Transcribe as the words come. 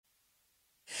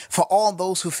For all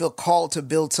those who feel called to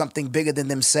build something bigger than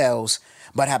themselves,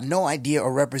 but have no idea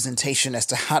or representation as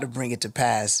to how to bring it to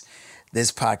pass,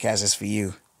 this podcast is for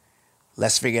you.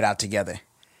 Let's figure it out together.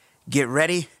 Get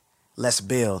ready. Let's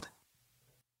build.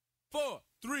 4,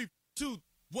 3, 2,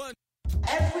 1.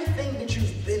 Everything that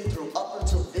you've been through up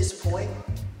until this point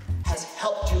has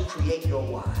helped you create your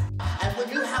why. And when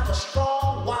you have a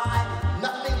strong why,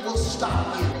 nothing will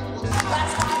stop you.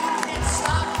 That's why you can't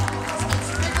stop, because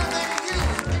it's bigger than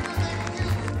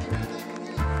you.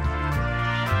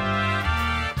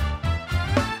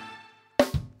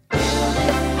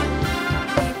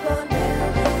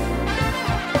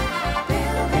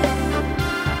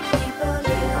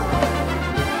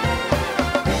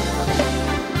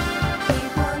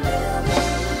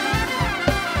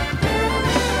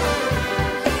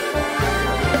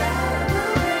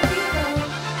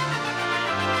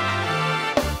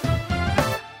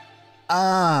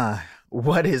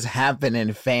 What is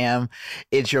happening, fam?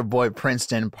 It's your boy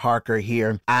Princeton Parker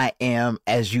here. I am,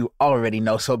 as you already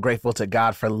know, so grateful to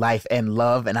God for life and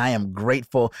love, and I am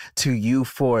grateful to you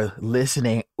for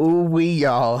listening. Ooh,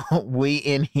 y'all, we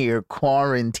in here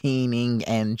quarantining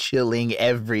and chilling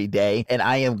every day, and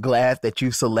I am glad that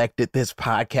you selected this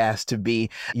podcast to be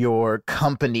your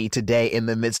company today in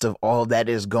the midst of all that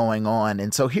is going on.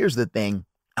 And so here's the thing.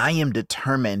 I am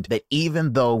determined that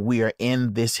even though we are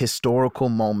in this historical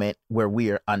moment where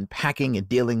we are unpacking and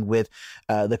dealing with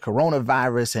the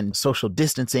coronavirus and social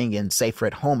distancing and safer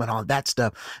at home and all that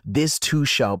stuff, this too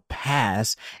shall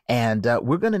pass. And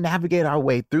we're going to navigate our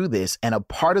way through this. And a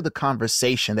part of the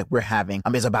conversation that we're having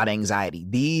is about anxiety.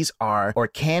 These are or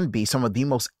can be some of the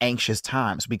most anxious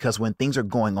times, because when things are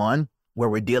going on, where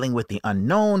we're dealing with the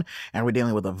unknown and we're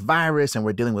dealing with a virus and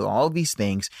we're dealing with all these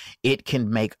things, it can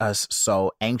make us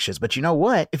so anxious. But you know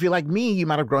what? If you're like me, you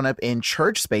might have grown up in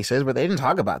church spaces where they didn't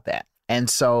talk about that. And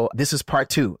so this is part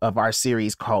 2 of our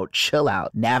series called Chill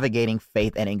Out, Navigating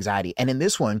Faith and Anxiety. And in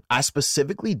this one, I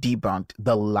specifically debunked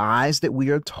the lies that we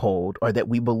are told or that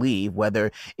we believe,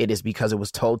 whether it is because it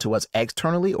was told to us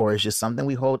externally or it's just something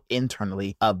we hold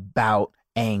internally about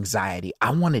anxiety.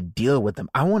 I want to deal with them.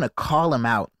 I want to call them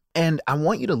out. And I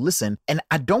want you to listen. And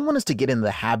I don't want us to get in the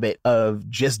habit of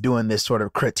just doing this sort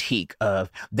of critique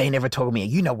of, they never told me,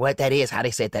 you know what, that is how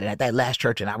they said that at that last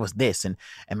church. And I was this. And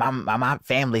my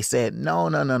family said, no.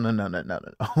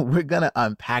 We're going to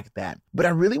unpack that. But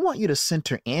I really want you to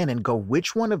center in and go,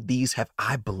 which one of these have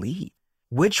I believed?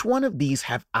 Which one of these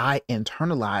have I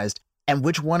internalized? And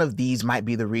which one of these might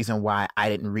be the reason why I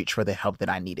didn't reach for the help that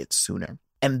I needed sooner?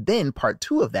 And then part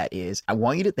 2 of that is, I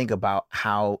want you to think about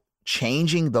how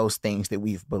changing those things that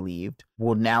we've believed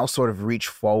will now sort of reach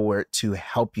forward to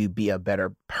help you be a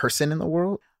better person in the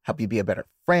world, help you be a better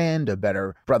friend, a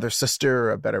better brother,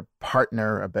 sister, a better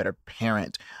partner, a better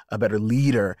parent, a better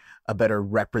leader, a better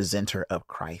representer of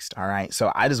Christ. All right.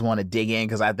 So I just want to dig in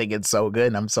because I think it's so good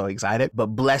and I'm so excited. But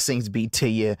blessings be to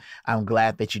you. I'm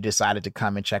glad that you decided to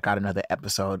come and check out another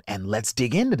episode, and let's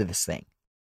dig into this thing.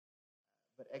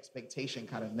 Expectation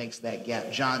kind of makes that gap.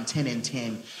 John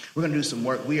 10:10. We're going to do some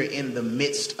work. We are in the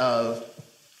midst of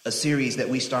a series that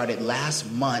we started last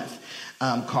month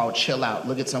called Chill Out.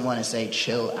 Look at someone and say,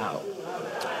 chill out.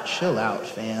 Chill out,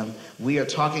 fam. We are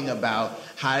talking about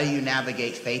how do you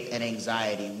navigate faith and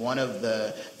anxiety. One of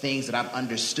the things that I've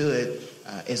understood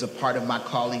is a part of my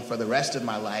calling for the rest of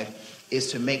my life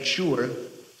is to make sure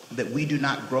that we do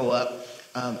not grow up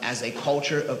as a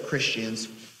culture of Christians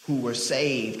who were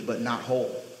saved but not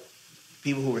whole.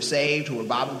 People who were saved, who were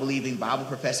Bible-believing,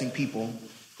 Bible-professing people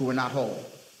who were not whole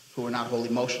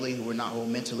emotionally, who were not whole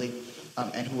mentally,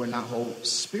 and who were not whole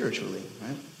spiritually,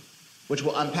 right? Which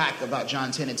we'll unpack about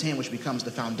John 10:10, which becomes the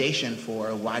foundation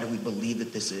for why do we believe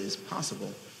that this is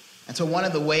possible. And so one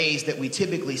of the ways that we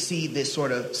typically see this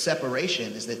sort of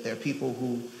separation is that there are people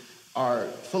who are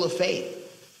full of faith,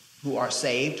 who are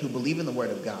saved, who believe in the Word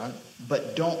of God,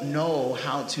 but don't know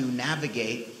how to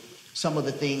navigate some of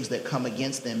the things that come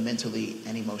against them mentally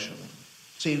and emotionally.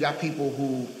 So you've got people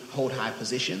who hold high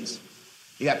positions.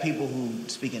 You got people who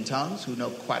speak in tongues, who know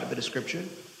quite a bit of scripture,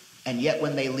 and yet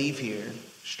when they leave here,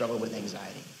 struggle with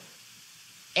anxiety.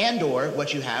 And or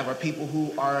what you have are people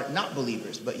who are not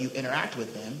believers, but you interact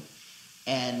with them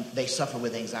and they suffer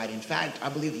with anxiety. In fact, I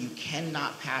believe that you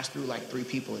cannot pass through like 3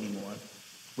 people anymore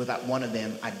without one of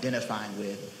them identifying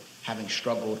with having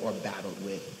struggled or battled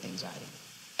with anxiety.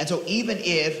 And so even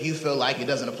if you feel like it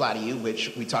doesn't apply to you,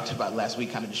 which we talked about last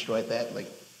week, kind of destroyed that, like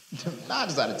 9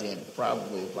 out of 10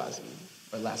 probably applies to you,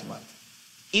 or last month.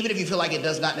 Even if you feel like it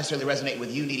does not necessarily resonate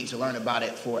with you needing to learn about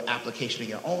it for application in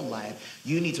your own life,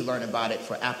 you need to learn about it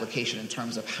for application in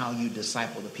terms of how you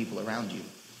disciple the people around you.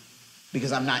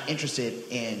 Because I'm not interested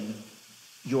in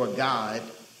your God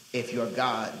if your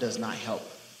God does not help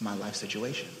my life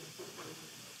situation.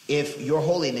 If your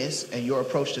holiness and your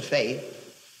approach to faith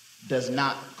does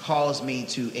not cause me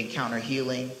to encounter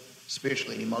healing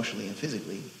spiritually and emotionally and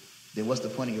physically, then what's the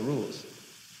point of your rules?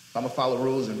 If I'm going to follow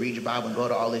rules and read your Bible and go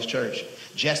to all this church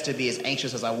just to be as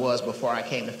anxious as I was before I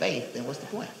came to faith, then what's the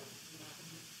point?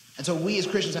 And so we as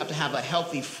Christians have to have a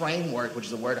healthy framework, which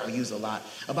is a word I use a lot,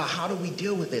 about how do we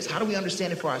deal with this? How do we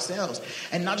understand it for ourselves?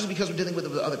 And not just because we're dealing with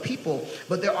it with other people,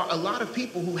 but there are a lot of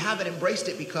people who haven't embraced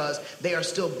it because they are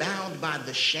still bound by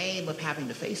the shame of having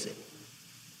to face it.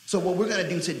 So what we're going to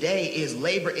do today is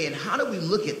labor in how do we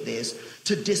look at this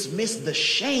to dismiss the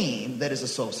shame that is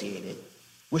associated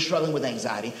with struggling with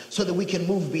anxiety so that we can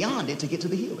move beyond it to get to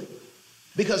the healing.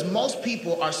 Because most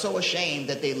people are so ashamed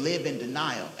that they live in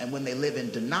denial. And when they live in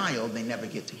denial, they never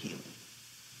get to healing.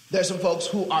 There's some folks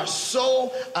who are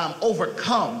so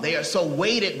overcome. They are so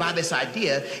weighted by this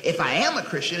idea. If I am a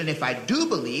Christian and if I do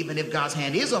believe and if God's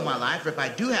hand is on my life, or if I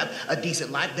do have a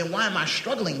decent life, then why am I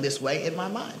struggling this way in my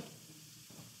mind?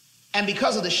 And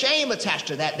because of the shame attached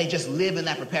to that, they just live in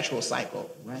that perpetual cycle,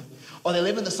 right? Or they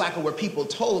live in the cycle where people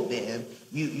told them,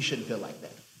 you shouldn't feel like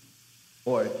that.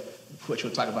 Or, which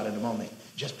we'll talk about in a moment,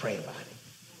 just pray about it.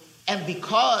 And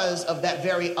because of that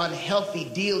very unhealthy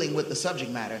dealing with the subject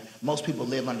matter, most people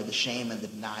live under the shame and the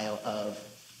denial of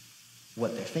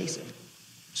what they're facing.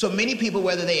 So many people,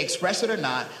 whether they express it or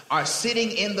not, are sitting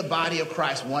in the body of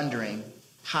Christ wondering,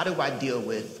 how do I deal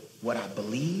with what I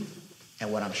believe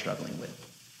and what I'm struggling with?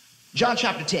 John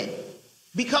chapter 10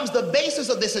 becomes the basis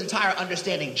of this entire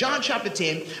understanding. John chapter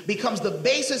 10 becomes the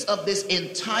basis of this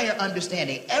entire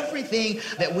understanding. Everything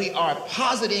that we are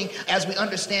positing as we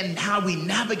understand how we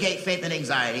navigate faith and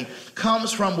anxiety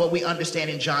comes from what we understand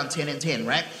in John 10 and 10,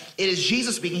 right? It is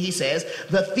Jesus speaking. He says,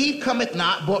 the thief cometh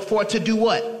not but for to do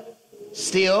what?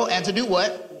 Steal, and to do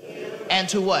what? And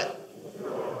to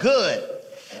what? Good.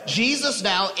 Jesus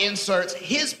now inserts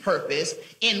his purpose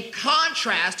in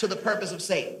contrast to the purpose of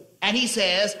Satan. And he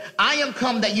says, I am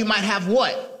come that you might have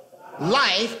what?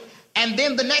 Life. And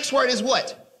then the next word is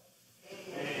what?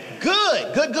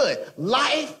 Good.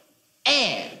 Life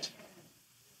and.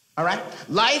 All right?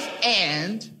 Life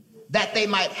and that they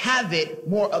might have it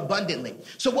more abundantly.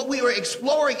 So what we were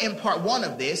exploring in part one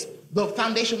of this, the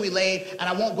foundation we laid, and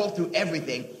I won't go through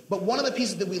everything, but one of the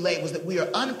pieces that we laid was that we are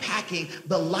unpacking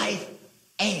the life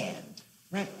and,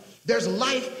 right? There's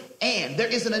life and. There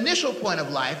is an initial point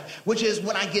of life, which is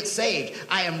when I get saved.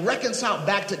 I am reconciled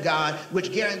back to God,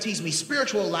 which guarantees me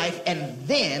spiritual life and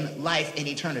then life in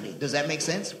eternity. Does that make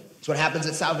sense? That's what happens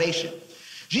at salvation.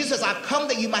 Jesus says, I've come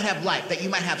that you might have life, that you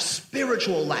might have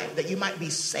spiritual life, that you might be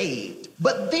saved.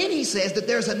 But then he says that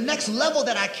there's a next level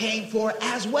that I came for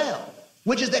as well,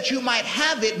 which is that you might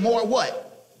have it more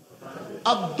what?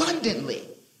 Abundantly,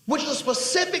 which is a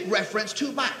specific reference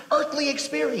to my earthly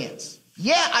experience.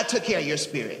 Yeah, I took care of your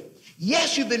spirit.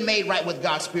 Yes, you've been made right with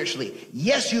God spiritually.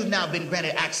 Yes, you've now been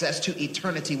granted access to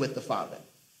eternity with the Father.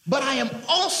 But I am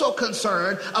also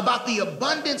concerned about the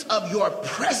abundance of your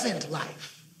present life.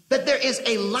 That there is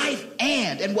a life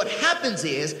and what happens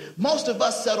is most of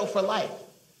us settle for life,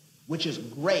 which is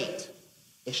great.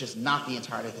 It's just not the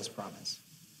entirety of his promise.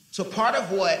 So part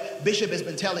of what Bishop has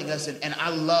been telling us, and I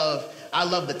love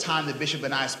the time that Bishop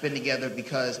and I spend together,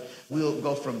 because we'll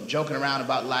go from joking around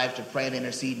about life to praying and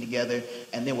interceding together.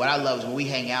 And then what I love is when we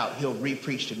hang out, he'll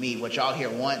re-preach to me. What y'all hear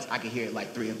once, I can hear it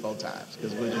like 3 and 4 times.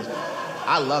 Because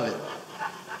I love it.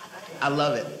 I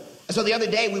love it. And so the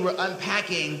other day we were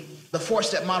unpacking the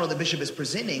 4-step model that Bishop is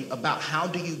presenting about how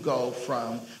do you go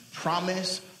from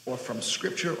promise or from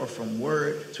scripture or from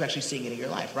word to actually seeing it in your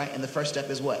life, right? And the first step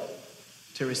is what?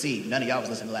 To receive. None of y'all was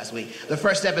listening last week. The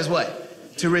first step is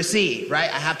what? To receive, right?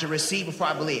 I have to receive before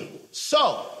I believe.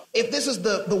 So, if this is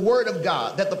the word of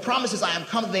God, that the promise is I am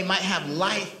come that they might have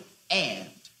life and.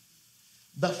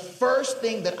 The first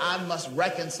thing that I must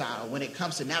reconcile when it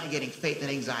comes to navigating faith and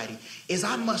anxiety is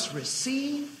I must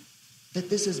receive that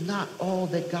this is not all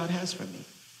that God has for me.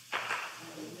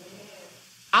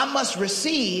 I must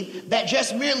receive that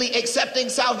just merely accepting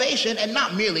salvation, and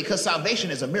not merely because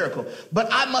salvation is a miracle, but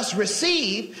I must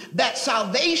receive that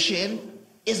salvation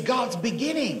is God's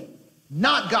beginning,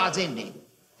 not God's ending.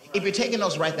 If you're taking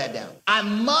notes, write that down. I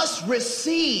must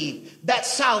receive that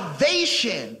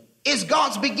salvation is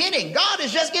God's beginning. God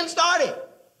is just getting started.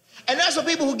 And there's some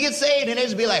people who get saved and they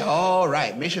just be like, all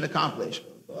right, mission accomplished.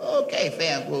 Okay,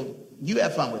 fam, well, you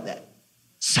have fun with that.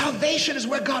 Salvation is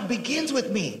where God begins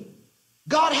with me.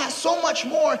 God has so much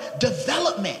more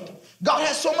development God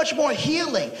has so much more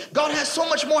healing. God has so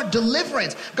much more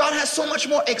deliverance. God has so much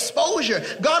more exposure.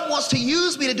 God wants to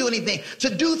use me to do anything,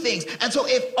 to do things. And so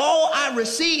if all I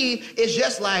receive is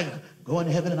just like, going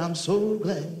to heaven and I'm so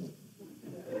glad.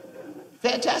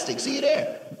 Fantastic. See you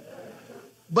there.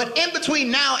 But in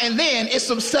between now and then is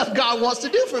some stuff God wants to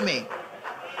do for me.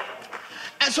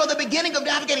 And so the beginning of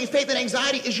navigating faith and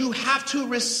anxiety is you have to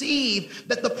receive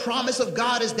that the promise of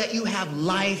God is that you have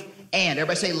life and.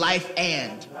 Everybody say life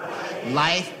and.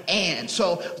 Life and.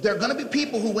 So there are going to be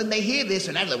people who, when they hear this,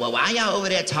 and they're like, well, why y'all over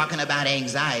there talking about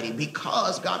anxiety?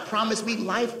 Because God promised me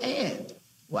life and.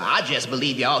 Well, I just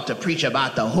believe you ought to preach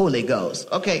about the Holy Ghost.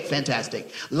 Okay,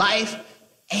 fantastic. Life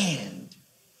and.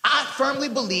 I firmly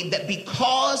believe that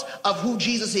because of who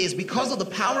Jesus is, because of the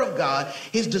power of God,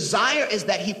 his desire is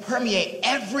that he permeate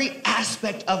every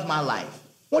aspect of my life.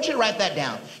 I want you to write that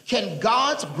down. Can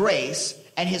God's grace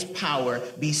and his power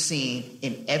be seen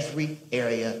in every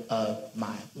area of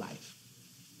my life?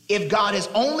 If God is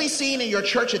only seen in your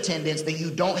church attendance, then you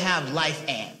don't have life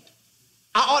and.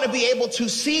 I ought to be able to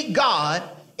see God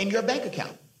in your bank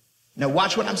account. Now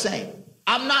watch what I'm saying.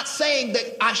 I'm not saying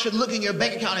that I should look in your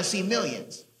bank account and see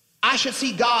millions. I should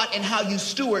see God in how you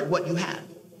steward what you have.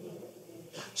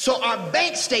 So our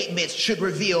bank statements should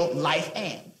reveal life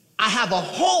and. I have a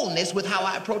wholeness with how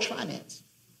I approach finance.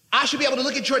 I should be able to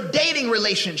look at your dating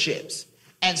relationships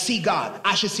and see God.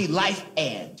 I should see life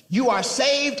and. You are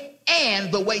saved,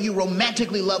 and the way you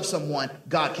romantically love someone,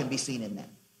 God can be seen in that.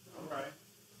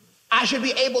 I should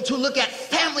be able to look at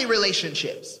family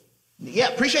relationships. Yeah,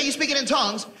 appreciate you speaking in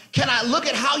tongues. Can I look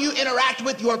at how you interact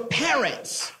with your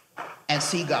parents and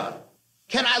see God?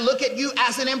 Can I look at you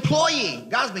as an employee?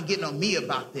 God's been getting on me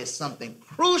about this, something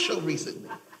crucial recently.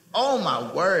 Oh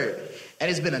my word. And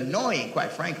it's been annoying,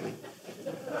 quite frankly.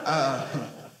 But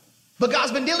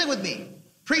God's been dealing with me.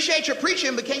 Appreciate your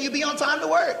preaching, but can you be on time to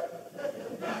work?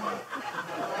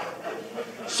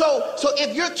 So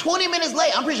if you're 20 minutes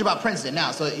late, I'm preaching about Princeton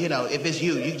now. So, you know, if it's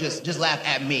you, you just laugh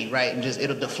at me, right? And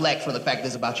it'll deflect from the fact that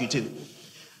it's about you too.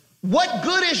 What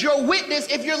good is your witness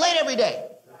if you're late every day?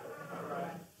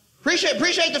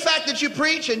 Appreciate the fact that you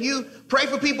preach and you pray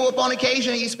for people upon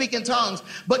occasion and you speak in tongues,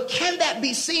 but can that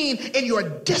be seen in your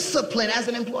discipline as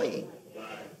an employee?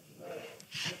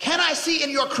 Can I see in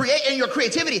your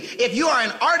creativity? If you are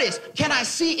an artist, can I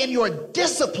see in your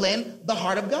discipline the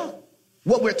heart of God?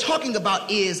 What we're talking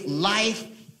about is life,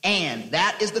 and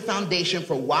that is the foundation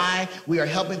for why we are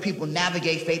helping people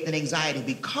navigate faith and anxiety,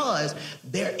 because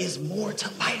there is more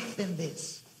to life than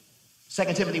this.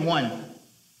 2 Timothy 1.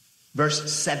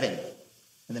 Verse 7,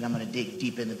 and then I'm going to dig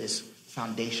deep into this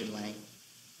foundation laying.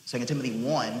 2 Timothy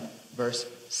 1, verse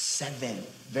 7.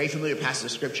 Very familiar passage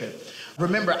of scripture.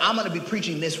 Remember, I'm going to be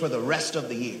preaching this for the rest of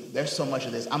the year. There's so much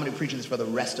of this. I'm going to be preaching this for the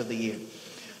rest of the year.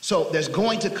 So there's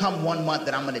going to come 1 month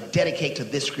that I'm going to dedicate to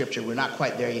this scripture. We're not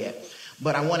quite there yet.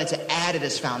 But I wanted to add it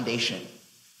as foundation.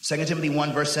 2 Timothy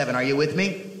 1, verse 7. Are you with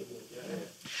me?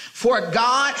 For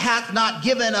God hath not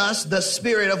given us the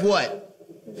spirit of what?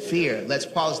 Fear. Let's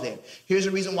pause there. Here's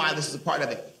the reason why this is a part of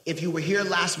it. If you were here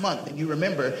last month, then you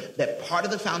remember that part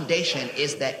of the foundation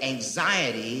is that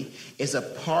anxiety is a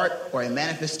part or a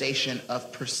manifestation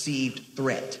of perceived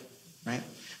threat, right?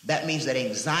 That means that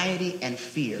anxiety and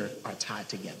fear are tied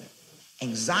together.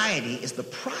 Anxiety is the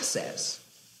process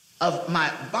of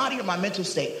my body or my mental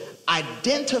state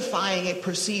identifying a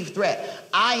perceived threat.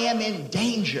 I am in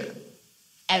danger.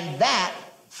 And that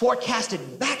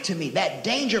forecasted back to me, that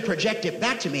danger projected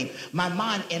back to me, my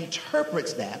mind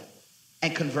interprets that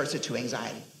and converts it to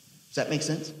anxiety. Does that make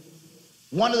sense?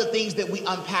 One of the things that we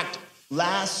unpacked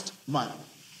last month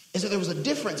is that there was a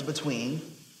difference between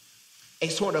a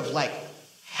sort of like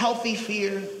healthy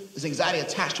fear, is anxiety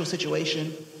attached to a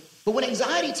situation, but when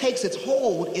anxiety takes its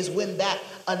hold is when that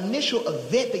initial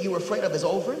event that you were afraid of is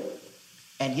over,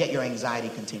 and yet your anxiety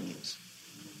continues.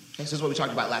 Okay, so this is what we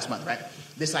talked about last month, right?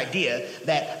 This idea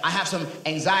that I have some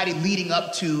anxiety leading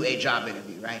up to a job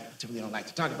interview, right? I typically don't like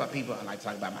to talk about people. I like to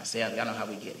talk about myself. Y'all know how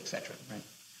we get, etc. Right?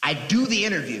 I do the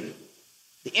interview.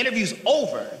 The interview's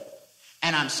over,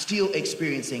 and I'm still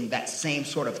experiencing that same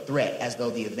sort of threat as though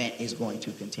the event is going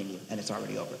to continue, and it's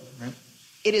already over, right?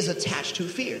 It is attached to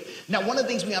fear. Now, one of the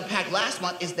things we unpacked last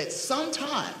month is that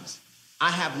sometimes I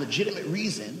have legitimate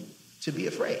reason to be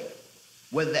afraid.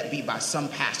 Whether that be by some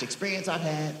past experience I've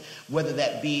had, whether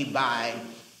that be by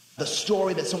the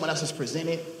story that someone else has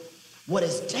presented. What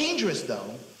is dangerous,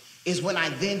 though, is when I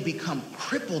then become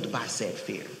crippled by said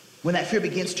fear. When that fear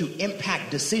begins to impact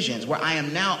decisions, where I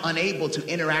am now unable to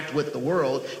interact with the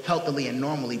world healthily and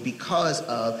normally because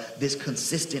of this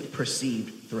consistent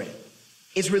perceived threat.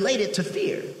 It's related to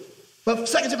fear. But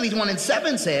 2 Timothy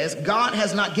 1:7 says, God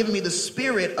has not given me the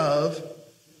spirit of,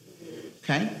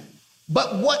 okay?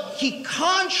 But what he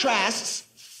contrasts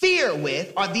fear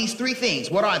with are these three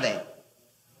things. What are they?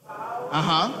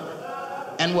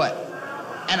 And what?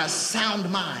 And a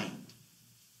sound mind.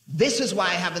 This is why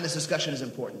having this discussion is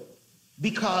important.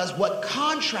 Because what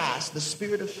contrasts the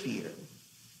spirit of fear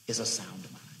is a sound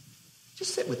mind.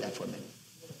 Just sit with that for a minute.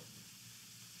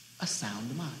 A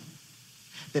sound mind.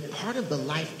 That part of the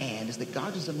life and is that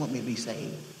God doesn't want me to be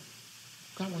saved.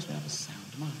 God wants me to have a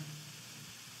sound mind.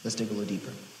 Let's dig a little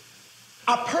deeper.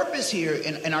 Our purpose here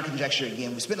in our conjecture,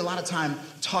 again, we spend a lot of time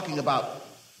talking about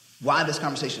why this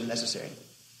conversation is necessary.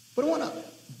 But I want to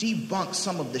debunk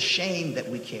some of the shame that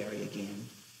we carry again.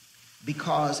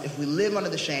 Because if we live under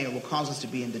the shame, it will cause us to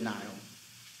be in denial.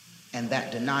 And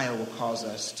that denial will cause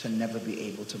us to never be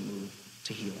able to move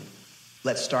to healing.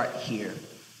 Let's start here.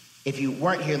 If you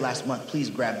weren't here last month, please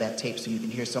grab that tape so you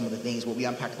can hear some of the things. What we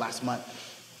unpacked last month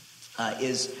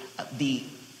is the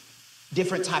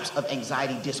different types of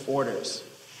anxiety disorders.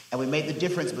 And we made the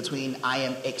difference between I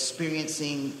am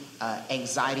experiencing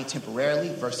anxiety temporarily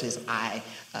versus I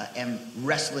am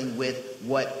wrestling with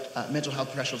what mental health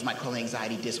professionals might call an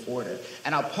anxiety disorder.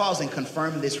 And I'll pause and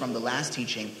confirm this from the last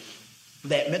teaching,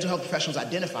 that mental health professionals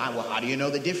identify, well, how do you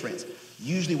know the difference?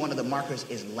 Usually one of the markers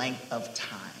is length of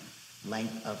time.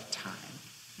 Length of time.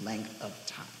 Length of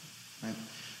time. Right?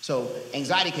 So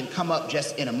anxiety can come up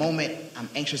just in a moment. I'm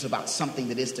anxious about something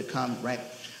that is to come, right?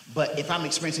 But if I'm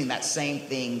experiencing that same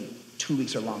thing 2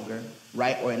 weeks or longer,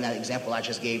 right? Or in that example I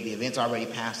just gave, the event's already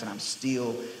passed and I'm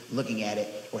still looking at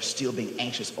it or still being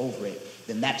anxious over it,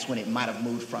 then that's when it might have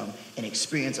moved from an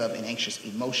experience of an anxious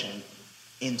emotion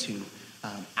into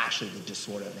actually the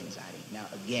disorder of anxiety. Now,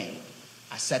 again,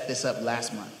 I set this up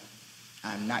last month.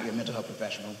 I'm not your mental health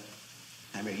professional.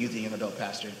 I'm your youth and young adult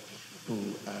pastor who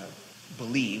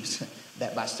believes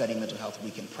that by studying mental health, we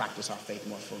can practice our faith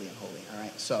more fully and wholly, all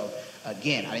right? So,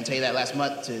 again, I didn't tell you that last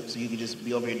month so you can just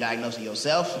be over here diagnosing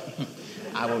yourself.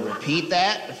 I will repeat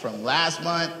that from last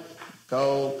month.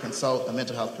 Go consult a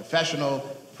mental health professional,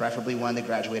 preferably one that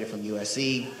graduated from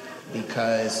USC,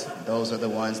 because those are the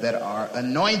ones that are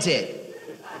anointed.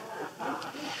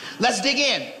 Let's dig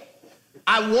in.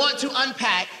 I want to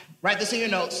unpack, write this in your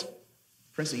notes.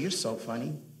 Princeton, you're so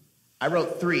funny. I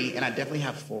wrote 3, and I definitely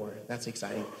have 4. That's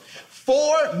exciting.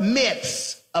 4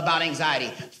 myths about anxiety.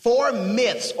 4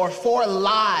 myths or 4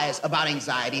 lies about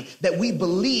anxiety that we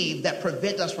believe that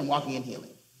prevent us from walking in healing.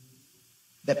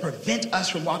 That prevent us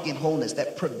from walking in wholeness.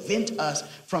 That prevent us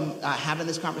from having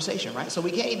this conversation, right? So we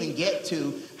can't even get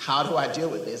to how do I deal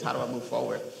with this? How do I move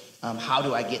forward? How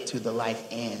do I get to the life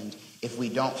end if we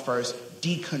don't first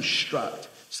deconstruct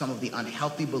some of the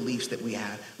unhealthy beliefs that we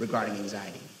have regarding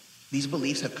anxiety? These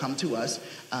beliefs have come to us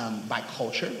by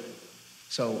culture.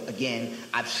 So again,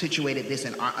 I've situated this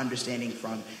in our understanding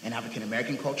from an African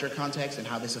American culture context and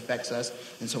how this affects us.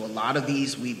 And so a lot of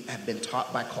these we have been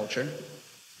taught by culture.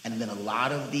 And then a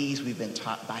lot of these we've been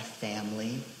taught by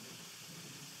family.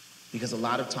 Because a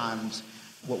lot of times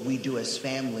what we do as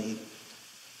family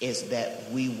is that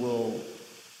we will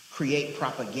create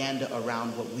propaganda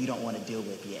around what we don't want to deal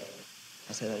with yet.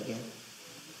 I'll say that again.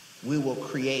 We will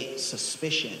create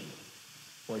suspicion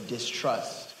or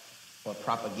distrust or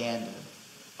propaganda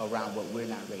around what we're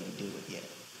not ready to deal with yet.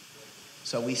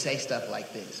 So we say stuff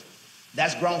like this.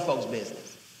 That's grown folks'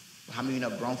 business. How many of you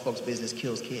know grown folks' business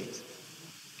kills kids?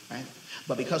 Right?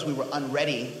 But because we were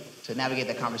unready to navigate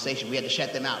that conversation, we had to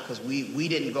shut them out because we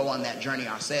didn't go on that journey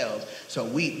ourselves. So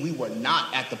we were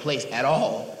not at the place at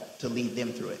all to lead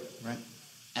them through it, right?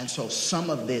 And so some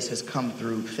of this has come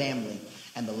through family.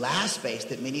 And the last space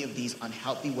that many of these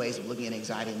unhealthy ways of looking at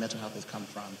anxiety and mental health has come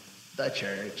from, the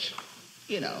church.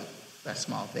 You know, that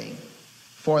small thing.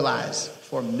 4 lies,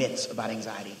 4 myths about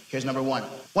anxiety. Here's number 1.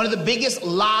 One of the biggest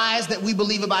lies that we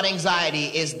believe about anxiety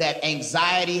is that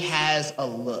anxiety has a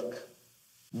look.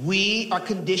 We are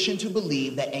conditioned to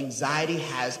believe that anxiety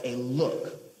has a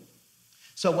look.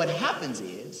 So what happens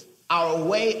is our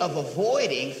way of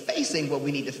avoiding facing what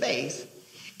we need to face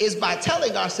is by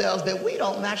telling ourselves that we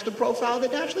don't match the profile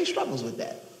that naturally struggles with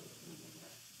that.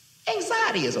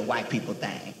 Anxiety is a white people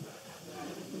thing.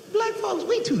 Black folks,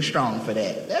 we too strong for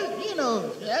that.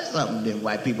 That's something that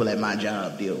white people at my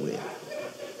job deal with.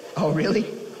 Oh, really?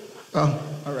 Oh,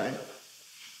 all right.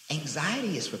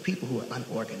 Anxiety is for people who are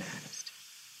unorganized.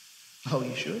 Oh,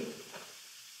 you sure?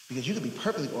 Because you could be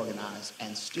perfectly organized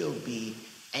and still be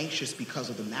anxious because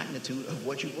of the magnitude of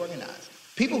what you've organized.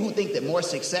 People who think that more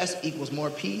success equals more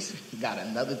peace got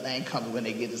another thing coming when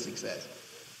they get to success.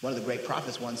 One of the great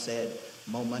prophets once said,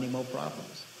 more money, more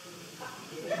problems.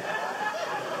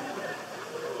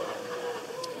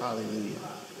 Hallelujah.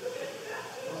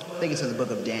 I think it's in the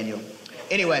book of Daniel.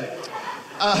 Anyway,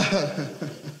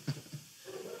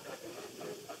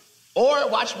 or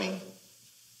watch me.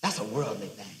 That's a worldly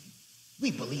thing. We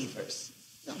believers.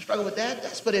 You don't struggle with that.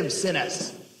 That's for them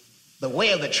sinners. The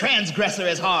way of the transgressor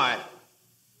is hard.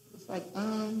 It's like,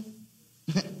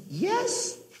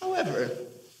 yes. However,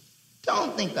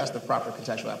 don't think that's the proper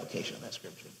contextual application of that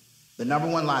scripture. The number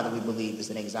one lie that we believe is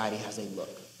that anxiety has a look,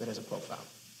 that has a profile.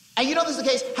 And you know this is the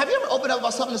case. Have you ever opened up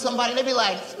about something to somebody and they'd be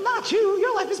like, it's not you.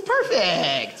 Your life is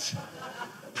perfect.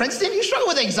 Princeton, you struggle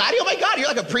with anxiety? Oh my God, you're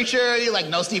like a preacher. You're like,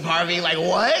 no Steve Harvey. Like,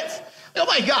 what? Oh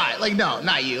my God. Like, no,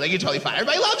 not you. Like, you're totally fine.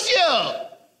 Everybody loves you.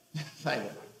 It's like,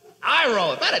 I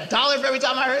roll. If I had $1 for every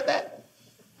time I heard that.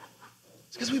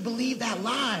 It's because we believe that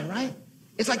lie, right?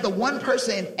 It's like the one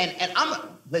person, and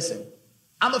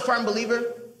I'm a firm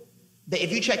believer that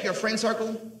if you check your friend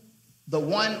circle, the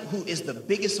one who is the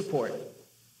biggest support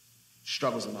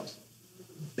struggles the most.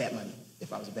 Bet money,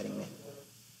 if I was a betting man.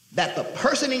 That the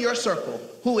person in your circle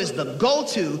who is the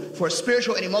go-to for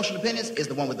spiritual and emotional dependence is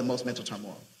the one with the most mental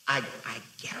turmoil. I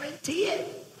guarantee it.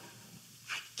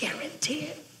 I guarantee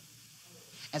it.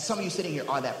 And some of you sitting here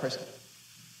are that person.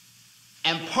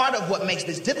 And part of what makes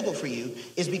this difficult for you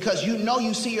is because you know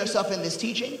you see yourself in this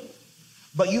teaching,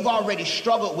 but you've already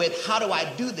struggled with how do I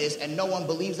do this, and no one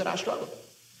believes that I struggle.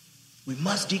 We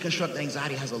must deconstruct that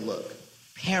anxiety has a look.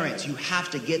 Parents, you have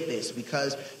to get this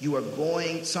because you are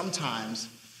going, sometimes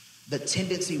the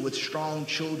tendency with strong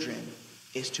children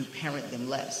is to parent them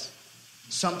less.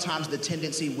 Sometimes the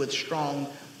tendency with strong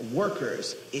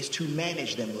workers is to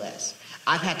manage them less.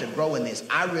 I've had to grow in this.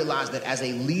 I realized that as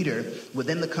a leader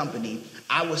within the company,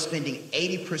 I was spending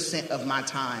 80% of my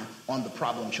time on the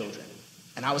problem children.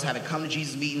 And I was having come to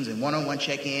Jesus meetings and one-on-one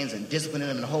check-ins and disciplining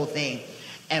them and the whole thing.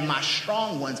 And my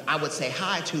strong ones, I would say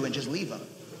hi to and just leave them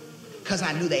because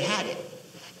I knew they had it.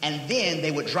 And then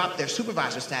they would drop their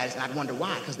supervisor status, and I'd wonder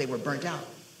why, because they were burnt out.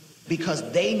 Because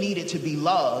they needed to be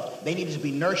loved, they needed to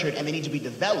be nurtured, and they needed to be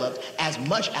developed as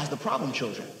much as the problem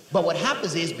children. But what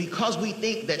happens is because we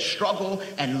think that struggle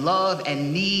and love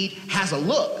and need has a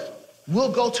look,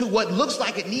 we'll go to what looks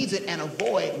like it needs it and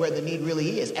avoid where the need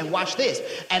really is. And watch this.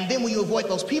 And then when you avoid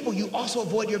those people, you also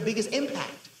avoid your biggest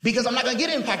impact. Because I'm not going to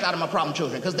get impact out of my problem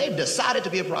children because they've decided to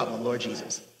be a problem, Lord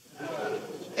Jesus.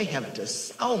 They have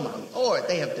oh my Lord,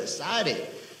 they have decided.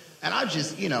 And I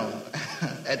just,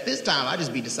 at this time, I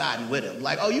just be deciding with them.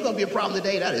 Like, oh, you're going to be a problem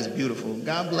today? That is beautiful.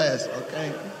 God bless,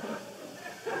 okay?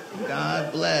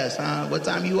 God bless, huh? What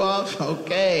time you off?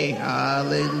 Okay,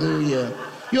 hallelujah.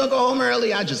 You want to go home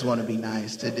early? I just want to be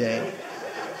nice today.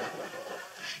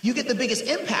 You get the biggest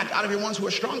impact out of your ones who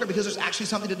are stronger because there's actually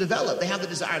something to develop. They have the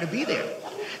desire to be there.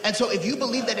 And so if you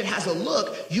believe that it has a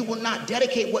look, you will not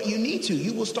dedicate what you need to.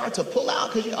 You will start to pull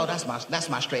out because that's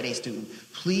my straight A student.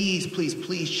 Please, please,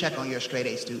 please check on your straight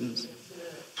A students.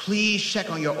 Please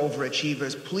check on your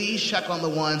overachievers. Please check on the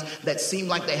ones that seem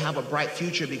like they have a bright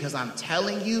future because I'm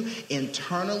telling you,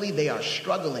 internally they are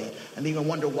struggling. And they're going to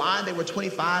wonder why they were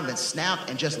 25 and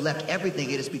snapped and just left everything.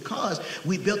 It is because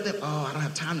we built them. Oh, I don't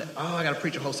have time I got to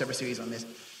preach a whole separate series on this.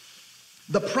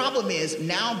 The problem is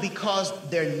now because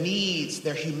their needs,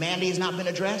 their humanity has not been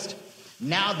addressed,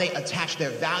 now they attach their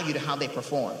value to how they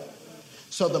perform.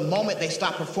 So the moment they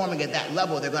stop performing at that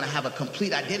level, they're going to have a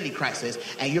complete identity crisis,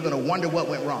 and you're going to wonder what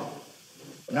went wrong.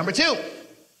 Number two,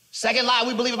 second lie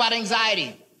we believe about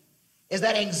anxiety is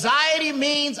that anxiety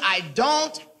means I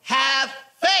don't have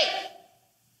faith.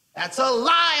 That's a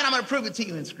lie, and I'm going to prove it to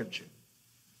you in Scripture.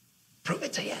 Prove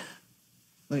it to you.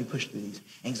 Let me push through these.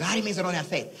 Anxiety means I don't have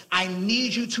faith. I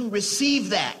need you to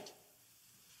receive that.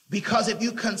 Because if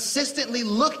you consistently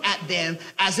look at them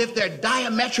as if they're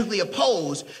diametrically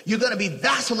opposed, you're going to be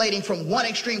vacillating from one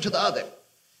extreme to the other.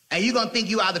 And you're going to think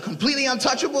you are either completely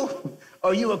untouchable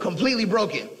or you are completely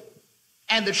broken.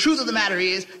 And the truth of the matter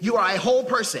is you are a whole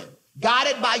person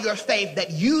guided by your faith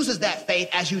that uses that faith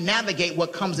as you navigate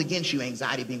what comes against you,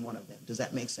 anxiety being one of them. Does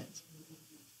that make sense?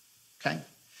 Okay.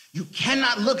 You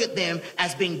cannot look at them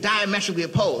as being diametrically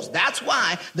opposed. That's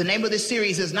why the name of this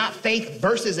series is not faith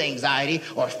versus anxiety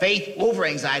or faith over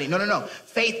anxiety. No.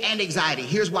 Faith and anxiety.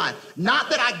 Here's why. Not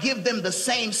that I give them the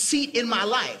same seat in my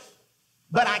life,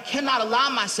 but I cannot allow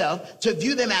myself to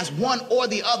view them as one or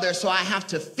the other, so I have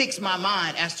to fix my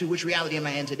mind as to which reality am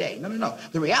I in today. No.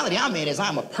 The reality I'm in is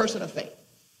I'm a person of faith.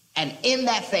 And in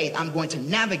that faith, I'm going to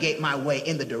navigate my way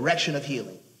in the direction of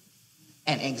healing.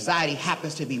 And anxiety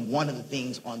happens to be one of the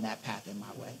things on that path in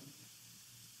my way.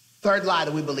 Third lie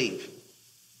that we believe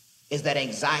is that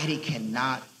anxiety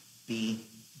cannot be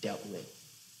dealt with.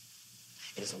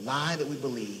 It is a lie that we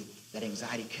believe that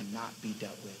anxiety cannot be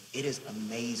dealt with. It is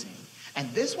amazing. And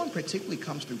this one particularly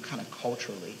comes through kind of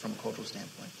culturally, from a cultural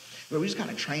standpoint, where we just kind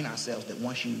of train ourselves that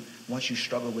once you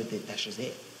struggle with it, that's just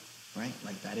it, right?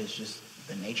 Like that is just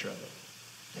the nature of it.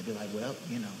 They'd be like, well,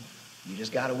 you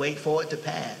just got to wait for it to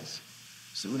pass.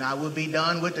 Soon I will be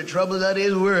done with the troubles of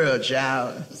this world,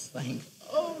 child. It's like,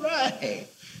 all right.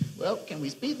 Well, can we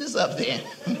speed this up then?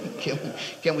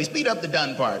 Can we speed up the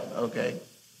done part? Okay.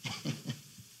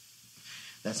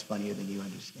 That's funnier than you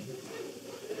understand.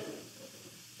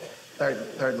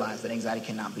 Third line is that anxiety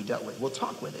cannot be dealt with. We'll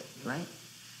talk with it, right?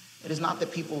 It is not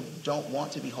that people don't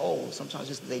want to be whole. Sometimes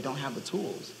just they don't have the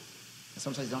tools. And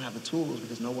sometimes they don't have the tools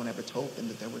because no one ever told them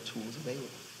that there were tools available,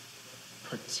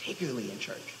 particularly in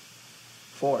church.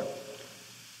 4,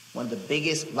 one of the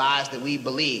biggest lies that we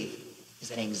believe is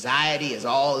that anxiety is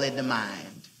all in the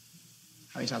mind.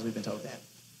 How many times have we been told that?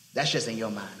 That's just in your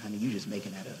mind, honey. You're just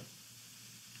making that up.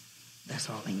 That's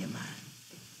all in your mind.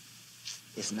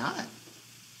 It's not,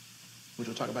 which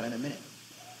we'll talk about in a minute.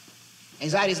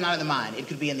 Anxiety is not in the mind. It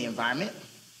could be in the environment.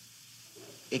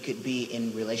 It could be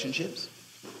in relationships.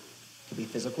 It could be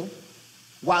physical.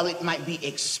 While it might be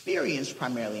experienced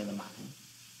primarily in the mind,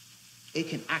 it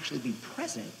can actually be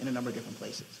present in a number of different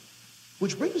places.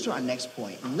 Which brings us to our next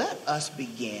point. Let us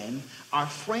begin our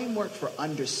framework for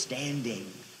understanding.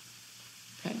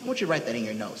 Okay? I want you to write that in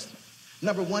your notes.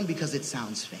 Number 1, because it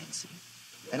sounds fancy.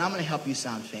 And I'm going to help you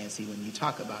sound fancy when you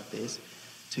talk about this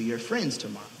to your friends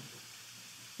tomorrow.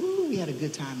 Ooh, we had a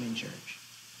good time in church.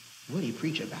 What do you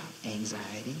preach about?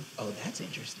 Anxiety. Oh, that's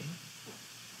interesting.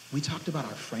 We talked about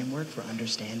our framework for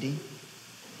understanding.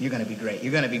 You're going to be great.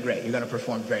 You're going to be great. You're going to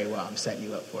perform very well. I'm setting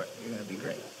you up for it. You're going to be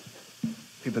great.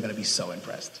 People are going to be so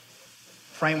impressed.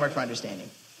 Framework for understanding.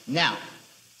 Now,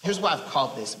 here's why I've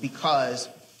called this, because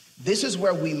this is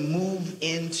where we move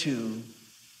into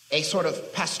a sort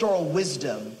of pastoral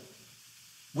wisdom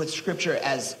with Scripture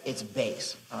as its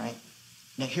base, all right?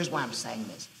 Now, here's why I'm saying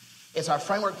this. It's our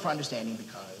framework for understanding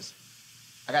because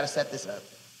I got to set this up.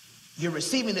 You're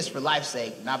receiving this for life's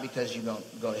sake, not because you're going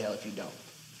to go to hell if you don't.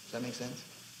 Does that make sense?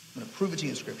 I'm going to prove it to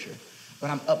you in Scripture, but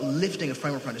I'm uplifting a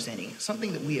framework for understanding,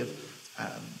 something that we have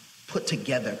put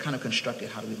together, kind of constructed.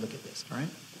 How do we look at this, all right?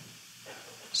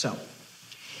 So,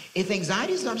 if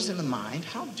anxiety is not just in the mind,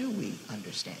 how do we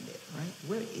understand it, right?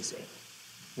 Where is it?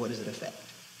 What does it affect?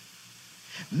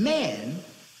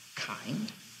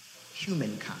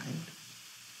 Humankind,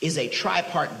 is a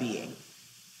tripart being.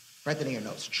 Write that in your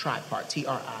notes. Tripart,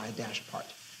 T-R-I-part.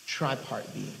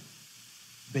 Tripart being.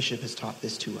 Bishop has taught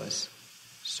this to us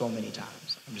so many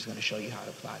times. I'm just going to show you how it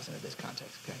applies into this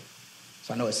context, okay?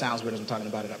 So I know it sounds weird as I'm talking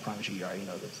about it. I promise you already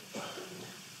know this.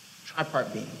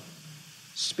 Tripart being.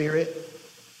 Spirit,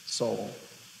 soul,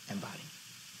 and body.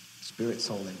 Spirit,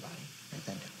 soul, and body. Write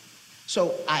that down.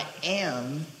 So I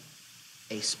am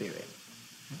a spirit.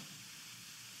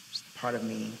 It's the part of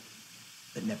me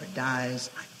that never dies.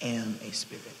 I am a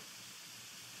spirit.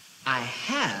 I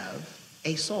have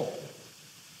a soul,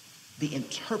 the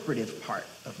interpretive part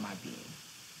of my being.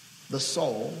 The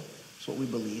soul, is what we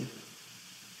believe,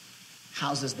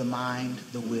 houses the mind,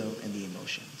 the will, and the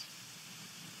emotions.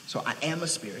 So I am a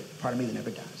spirit, part of me that never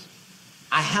dies.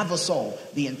 I have a soul,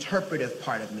 the interpretive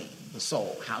part of me. The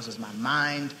soul houses my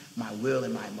mind, my will,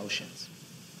 and my emotions.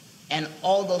 And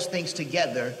all those things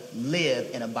together live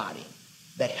in a body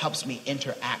that helps me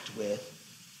interact with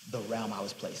the realm I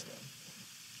was placed in.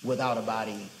 Without a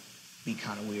body, it'd be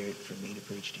kind of weird for me to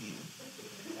preach to you.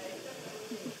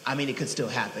 I mean, it could still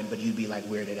happen, but you'd be like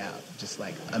weirded out. Just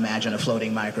like imagine a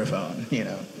floating microphone,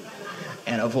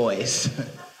 and a voice.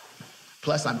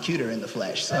 Plus, I'm cuter in the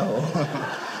flesh, so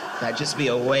that'd just be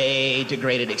a way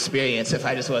degraded experience if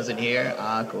I just wasn't here.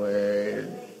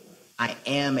 Awkward. I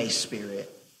am a spirit.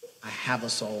 I have a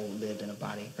soul lived in a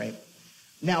body, right?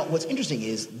 Now, what's interesting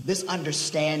is this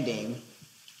understanding,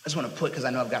 I just want to put, because I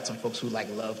know I've got some folks who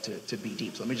love to be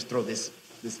deep. So let me just throw this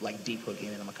deep hook in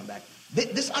and I'm going to come back.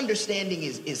 This understanding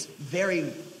is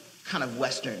very kind of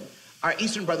Western. Our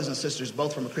Eastern brothers and sisters,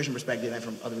 both from a Christian perspective and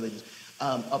from other religions,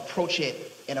 approach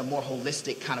it in a more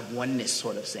holistic kind of oneness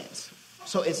sort of sense.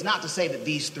 So it's not to say that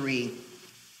these three,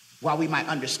 while we might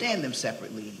understand them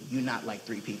separately, you're not like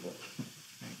three people.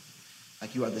 Right?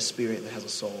 Like you are the spirit that has a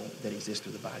soul that exists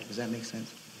through the body. Does that make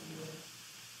sense?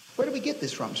 Where do we get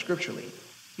this from scripturally?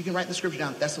 You can write the scripture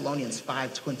down, Thessalonians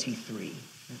 5:23.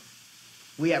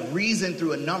 We have reasoned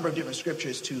through a number of different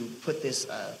scriptures to put this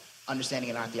understanding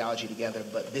in our theology together,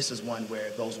 but this is one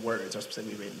where those words are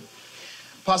specifically written.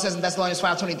 Paul says in Thessalonians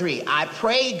 5:23, I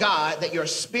pray God that your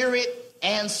spirit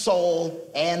and soul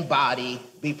and body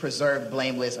be preserved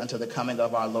blameless until the coming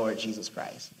of our Lord Jesus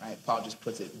Christ. Right? Paul just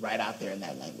puts it right out there in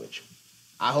that language.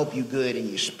 I hope you good in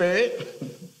your spirit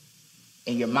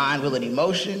In your mind, will, and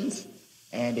emotions,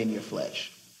 and in your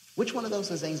flesh. Which one of those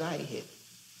does anxiety hit?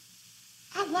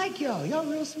 I like y'all. Y'all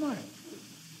real smart.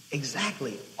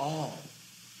 Exactly. All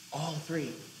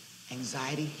three.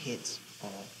 Anxiety hits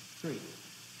all three.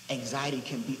 Anxiety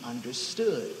can be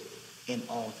understood in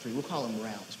all three. We'll call them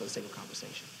realms for the sake of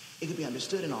conversation. It could be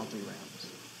understood in all three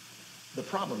realms. The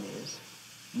problem is,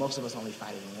 most of us only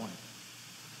fight it in one.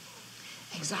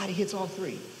 Anxiety hits all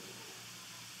three.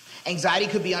 Anxiety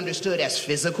could be understood as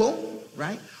physical,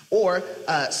 right? Or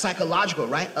psychological,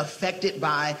 right? Affected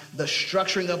by the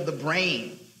structuring of the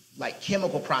brain, like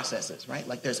chemical processes, right?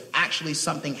 Like there's actually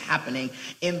something happening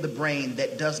in the brain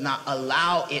that does not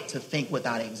allow it to think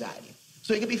without anxiety.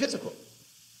 So it could be physical.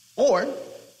 Or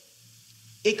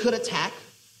it could attack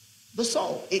the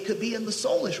soul. It could be in the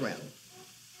soulish realm,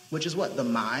 which is what? The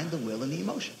mind, the will, and the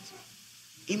emotions.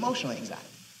 Emotional anxiety.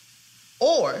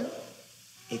 Or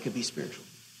it could be spiritual.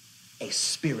 A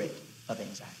spirit of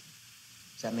anxiety.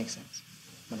 Does that make sense?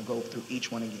 I'm going to go through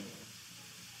each one again.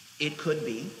 It could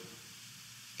be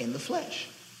in the flesh,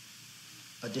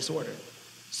 a disorder,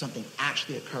 something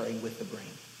actually occurring with the brain,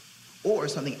 or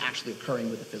something actually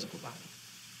occurring with the physical body.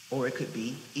 Or it could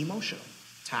be emotional,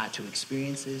 tied to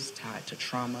experiences, tied to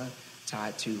trauma,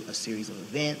 tied to a series of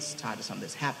events, tied to something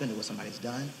that's happened or what somebody's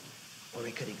done. Or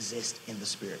it could exist in the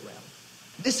spirit realm.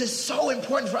 This is so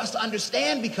important for us to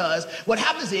understand, because what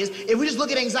happens is, if we just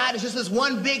look at anxiety as just this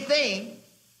one big thing,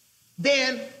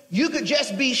 then you could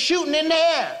just be shooting in the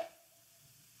air,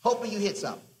 hoping you hit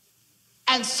something.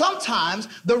 And sometimes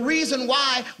the reason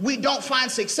why we don't find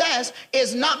success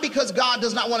is not because God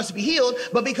does not want us to be healed,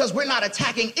 but because we're not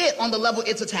attacking it on the level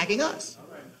it's attacking us.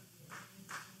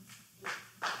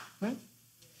 Right?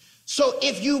 So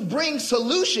if you bring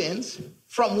solutions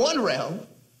from one realm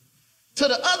to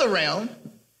the other realm,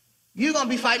 you're going to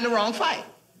be fighting the wrong fight.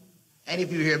 And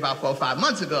if you hear about 4 or 5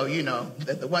 months ago, you know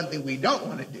that the one thing we don't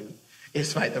want to do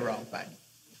is fight the wrong fight.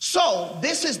 So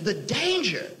this is the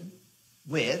danger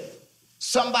with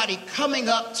somebody coming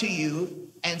up to you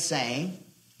and saying,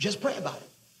 just pray about it.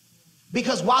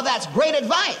 Because while that's great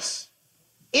advice,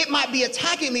 it might be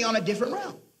attacking me on a different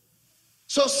realm.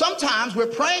 So sometimes we're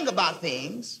praying about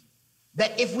things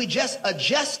that if we just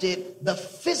adjusted the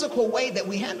physical way that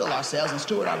we handle ourselves and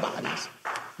steward our bodies,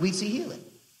 we'd see healing.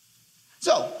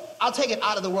 So I'll take it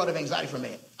out of the world of anxiety for a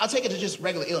minute. I'll take it to just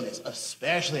regular illness,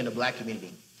 especially in the Black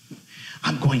community.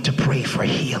 I'm going to pray for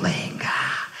healing,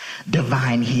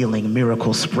 divine healing,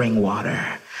 miracle spring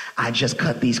water. I just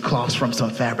cut these cloths from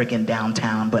some fabric in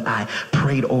downtown, but I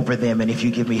prayed over them, and if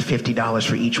you give me $50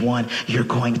 for each one, you're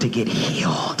going to get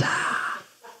healed.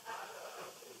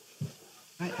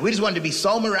 Right? We just wanted to be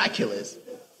so miraculous.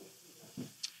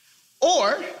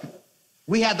 Or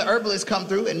we had the herbalist come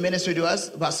through and minister to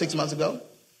us about 6 months ago.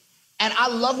 And I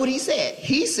love what he said.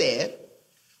 He said,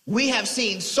 we have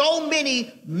seen so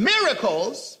many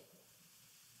miracles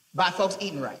by folks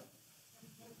eating right.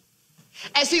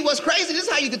 And see, what's crazy, this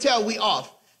is how you can tell we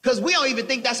off. Because we don't even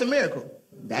think that's a miracle.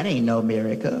 That ain't no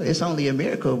miracle. It's only a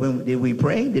miracle. Did we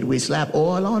pray? Did we slap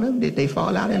oil on them? Did they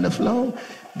fall out in the flow?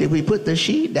 Did we put the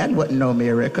sheet? That wasn't no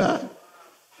miracle.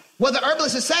 What the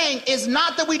herbalist is saying is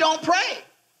not that we don't pray,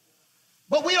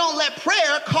 but we don't let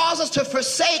prayer cause us to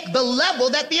forsake the level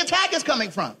that the attack is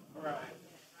coming from. All right.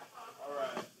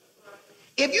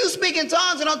 If you speak in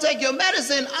tongues and don't take your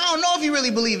medicine, I don't know if you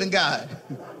really believe in God.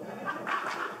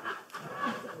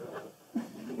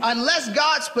 Unless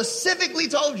God specifically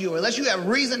told you, or unless you have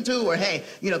reason to, or hey,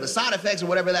 the side effects or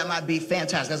whatever that might be,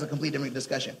 fantastic. That's a completely different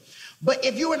discussion. But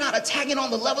if you are not attacking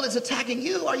on the level that's attacking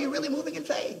you, are you really moving in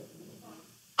faith?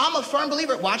 I'm a firm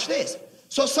believer. Watch this.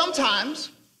 So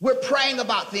sometimes we're praying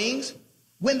about things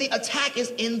when the attack is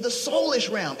in the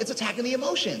soulish realm. It's attacking the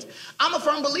emotions. I'm a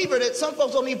firm believer that some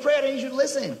folks don't need prayer. They need you to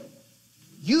listen.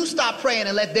 You stop praying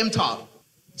and let them talk.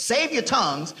 Save your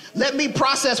tongues. Let me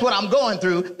process what I'm going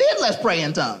through. Then let's pray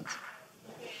in tongues.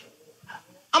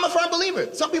 I'm a firm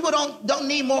believer. Some people don't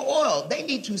need more oil. They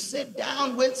need to sit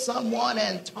down with someone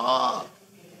and talk.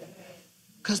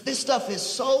 Because this stuff is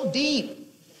so deep.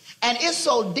 And it's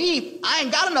so deep, I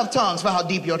ain't got enough tongues for how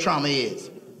deep your trauma is.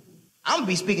 I'm going to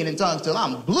be speaking in tongues till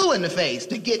I'm blue in the face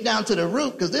to get down to the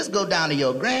root, because this go down to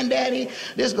your granddaddy.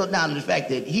 This go down to the fact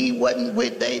that he wasn't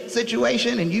with that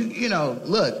situation. And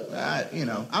look,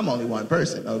 I'm only one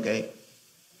person, okay?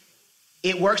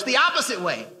 It works the opposite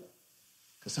way.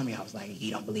 Because some of y'all was like,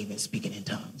 he don't believe in speaking in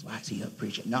tongues. Why is he up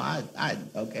preaching? No,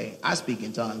 I speak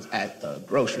in tongues at the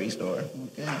grocery store,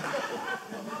 okay?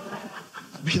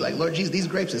 I'd be like, Lord Jesus, these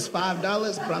grapes is $5.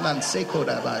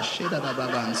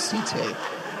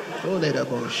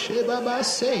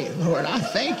 Lord, I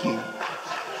thank you.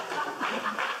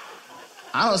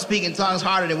 I don't speak in tongues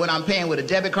harder than when I'm paying with a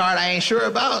debit card I ain't sure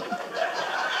about.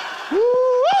 Woo!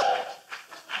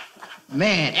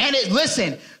 Man, and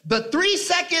listen, the 3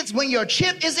 seconds when your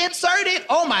chip is inserted,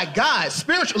 oh my God,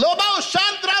 spiritual.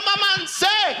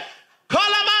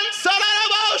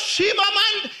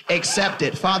 Accept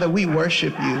it. Father, we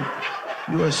worship you.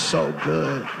 You are so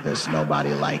good. There's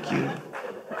nobody like you.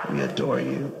 We adore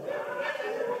you.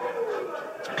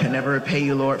 Can never repay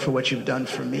you, Lord, for what you've done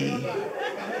for me.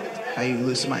 How you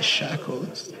loose my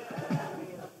shackles.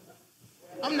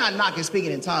 I'm not knocking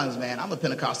speaking in tongues, man. I'm a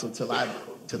Pentecostal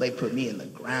till they put me in the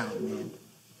ground, man.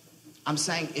 I'm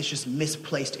saying it's just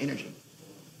misplaced energy.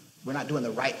 We're not doing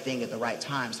the right thing at the right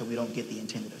time, so we don't get the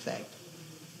intended effect.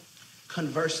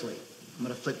 Conversely, I'm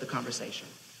going to flip the conversation.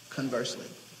 Conversely,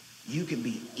 you can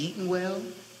be eating well,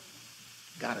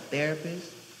 got a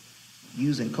therapist,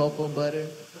 using cocoa butter,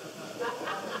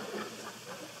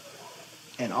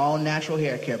 and all natural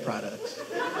hair care products.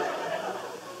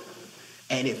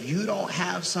 And if you don't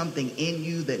have something in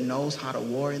you that knows how to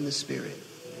war in the spirit,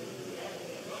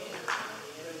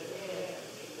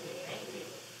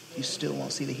 you still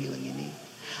won't see the healing you need.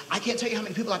 I can't tell you how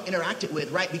many people I've interacted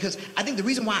with, right? Because I think the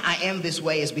reason why I am this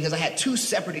way is because I had 2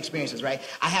 separate experiences, right?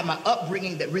 I had my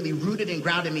upbringing that really rooted and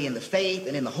grounded me in the faith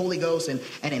and in the Holy Ghost and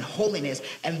in holiness.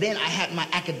 And then I had my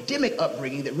academic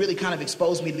upbringing that really kind of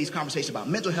exposed me to these conversations about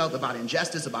mental health, about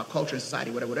injustice, about culture and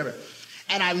society, whatever.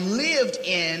 And I lived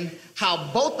in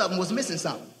how both of them was missing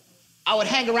something. I would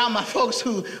hang around my folks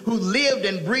who lived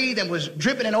and breathed and was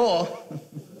dripping in oil.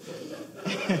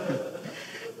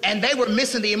 And they were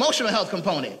missing the emotional health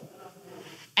component.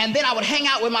 And then I would hang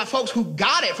out with my folks who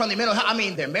got it from the mental health. I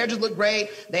mean, their marriages looked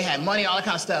great. They had money, all that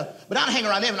kind of stuff. But I'd hang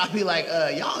around them and I'd be like,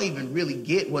 y'all don't even really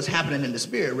get what's happening in the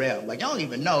spirit realm. Like, y'all don't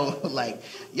even know. Like,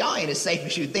 y'all ain't as safe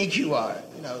as you think you are.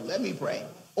 You know, let me pray.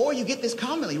 Or you get this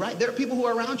commonly, right? There are people who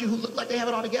are around you who look like they have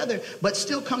it all together, but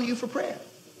still come to you for prayer.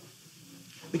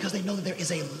 Because they know that there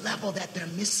is a level that they're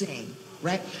missing,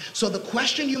 right? So the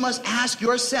question you must ask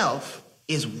yourself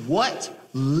is, what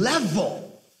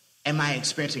level am I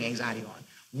experiencing anxiety on?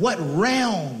 What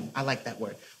realm? I like that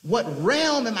word. What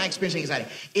realm am I experiencing anxiety?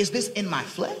 Is this in my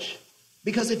flesh?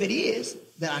 Because if it is,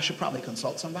 then I should probably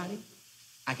consult somebody.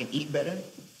 I can eat better.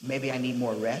 Maybe I need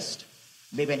more rest.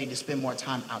 Maybe I need to spend more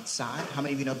time outside. How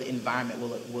many of you know the environment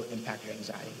will impact your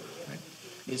anxiety? Right?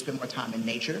 You need to spend more time in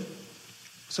nature.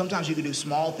 Sometimes you can do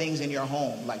small things in your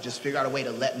home, like just figure out a way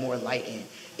to let more light in.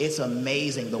 It's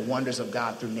amazing the wonders of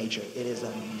God through nature. It is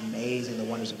amazing the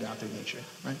wonders of God through nature,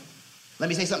 right? Let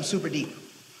me say something super deep.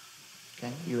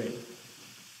 Okay, you ready?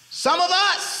 Some of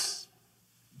us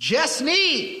just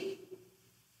need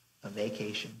a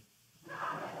vacation.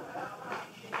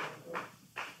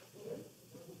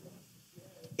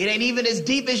 It ain't even as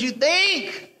deep as you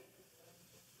think.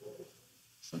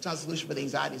 Sometimes the solution for the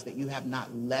anxiety is that you have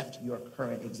not left your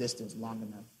current existence long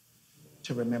enough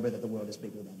to remember that the world is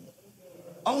bigger than it.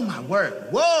 Oh my word.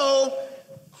 Whoa. Oh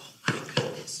my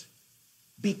goodness.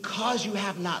 Because you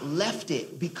have not left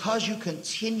it, because you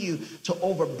continue to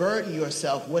overburden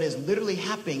yourself, what is literally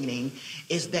happening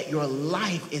is that your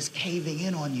life is caving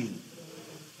in on you.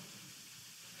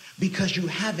 Because you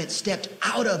haven't stepped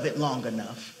out of it long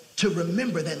enough to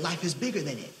remember that life is bigger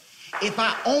than it. If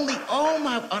I only,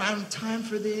 I don't have time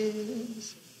for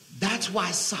this. That's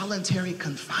why solitary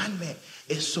confinement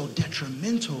is so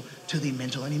detrimental to the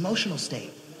mental and emotional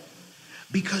state.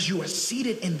 Because you are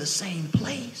seated in the same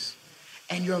place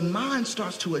and your mind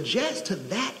starts to adjust to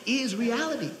that is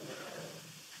reality.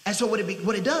 And so what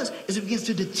it does is it begins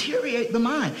to deteriorate the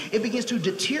mind. It begins to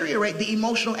deteriorate the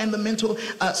emotional and the mental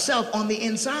self on the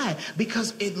inside,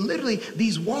 because it literally,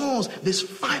 these walls, this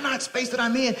finite space that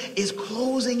I'm in is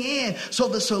closing in. So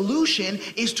the solution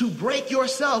is to break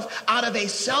yourself out of a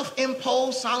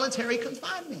self-imposed solitary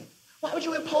confinement. Why would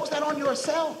you impose that on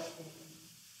yourself?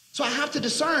 So I have to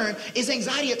discern, is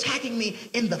anxiety attacking me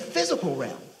in the physical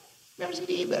realm? Remember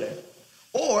to eat better.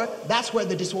 Or that's where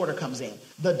the disorder comes in.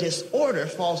 The disorder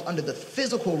falls under the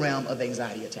physical realm of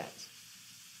anxiety attacks.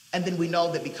 And then we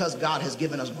know that because God has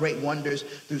given us great wonders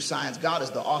through science, God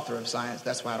is the author of science.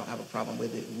 That's why I don't have a problem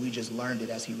with it. We just learned it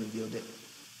as he revealed it.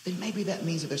 Then maybe that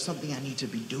means that there's something I need to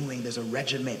be doing. There's a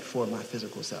regiment for my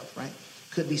physical self, right?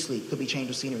 Could be sleep, could be change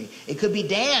of scenery. It could be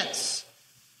dance,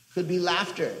 could be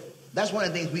laughter. That's one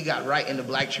of the things we got right in the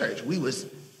black church. We was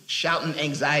shouting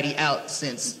anxiety out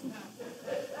since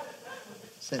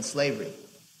slavery.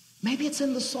 Maybe it's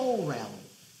in the soul realm,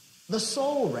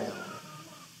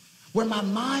 where my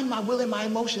mind, my will, and my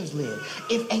emotions live.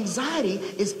 If anxiety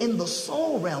is in the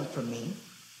soul realm for me,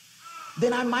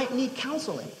 then I might need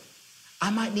counseling. I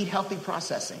might need healthy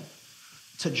processing,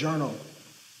 to journal,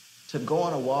 to go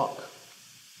on a walk,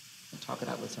 and talk it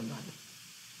out with somebody.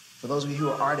 For those of you who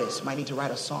are artists, might need to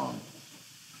write a song.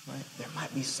 Right? There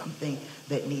might be something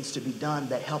that needs to be done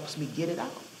that helps me get it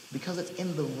out because it's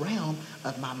in the realm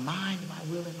of my mind,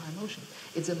 my will, and my emotion.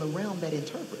 It's in the realm that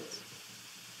interprets.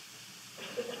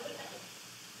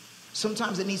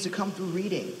 Sometimes it needs to come through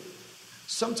reading.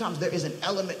 Sometimes there is an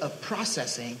element of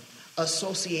processing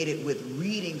associated with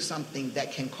reading something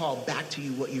that can call back to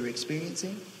you what you're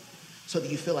experiencing so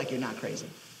that you feel like you're not crazy.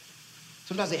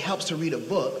 Sometimes it helps to read a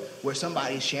book where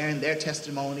somebody's sharing their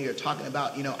testimony or talking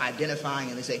about, identifying,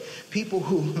 and they say, people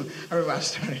who, I remember I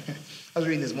was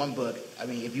reading this one book. I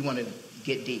mean, if you want to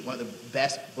get deep, one of the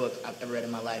best books I've ever read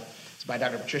in my life. It's by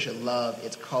Dr. Patricia Love.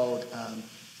 It's called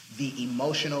The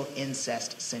Emotional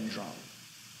Incest Syndrome.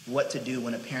 What to do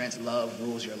when a parent's love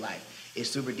rules your life. It's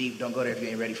super deep. Don't go there if you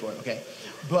ain't ready for it, okay?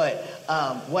 But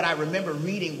what I remember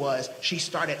reading was she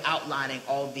started outlining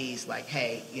all these, like,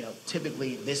 hey,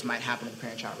 typically this might happen in the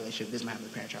parent-child relationship. This might happen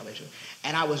in the parent-child relationship.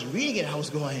 And I was reading it, and I was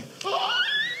going,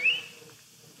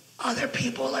 other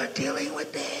people are dealing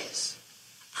with this.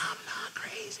 I'm not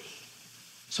crazy.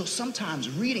 So sometimes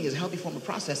reading is a healthy form of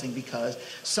processing because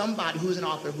somebody who's an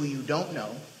author who you don't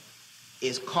know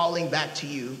is calling back to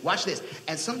you. Watch this.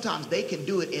 And sometimes they can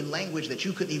do it in language that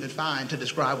you couldn't even find to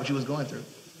describe what you was going through.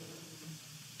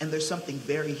 And there's something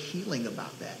very healing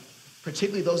about that.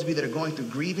 Particularly those of you that are going through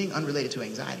grieving unrelated to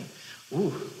anxiety.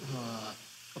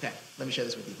 Okay, let me share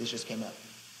this with you. This just came up.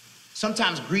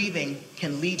 Sometimes grieving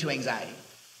can lead to anxiety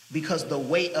because the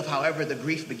weight of however the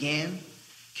grief began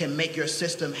can make your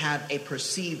system have a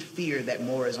perceived fear that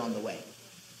more is on the way.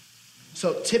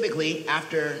 So typically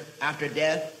after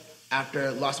death,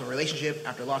 after loss of a relationship,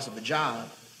 after loss of a job,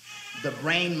 the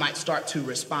brain might start to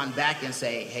respond back and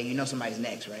say, hey, somebody's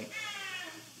next, right?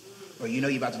 Or you're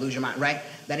about to lose your mind, right?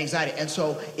 That anxiety. And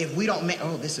so if we don't,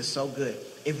 this is so good.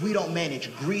 If we don't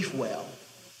manage grief well,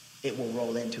 it will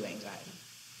roll into anxiety.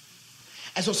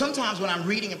 And so sometimes when I'm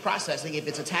reading and processing, if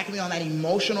it's attacking me on that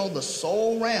emotional, the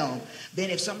soul realm, then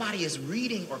if somebody is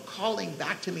reading or calling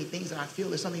back to me things that I feel,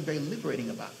 there's something very liberating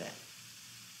about that.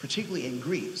 Particularly in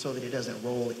grief, so that it doesn't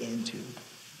roll into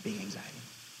being anxiety.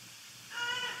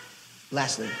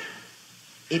 Lastly,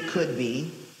 it could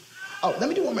be, let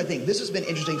me do one more thing. This has been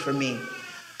interesting for me.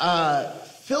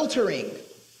 Filtering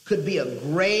could be a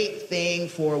great thing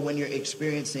for when you're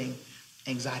experiencing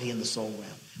anxiety in the soul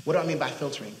realm. What do I mean by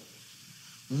filtering?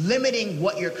 Limiting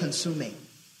what you're consuming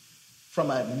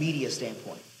from a media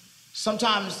standpoint.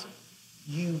 Sometimes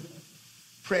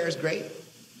prayer is great,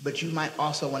 but you might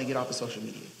also want to get off of social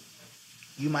media.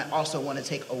 You might also want to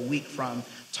take a week from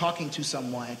talking to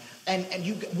someone. And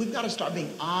we've got to start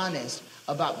being honest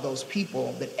about those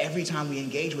people that every time we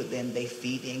engage with them, they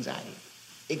feed the anxiety.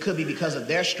 It could be because of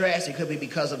their stress. It could be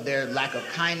because of their lack of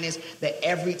kindness, that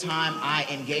every time I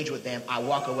engage with them, I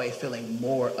walk away feeling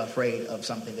more afraid of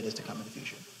something that is to come in the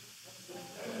future.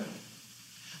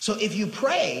 So if you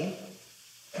pray,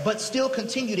 but still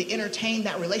continue to entertain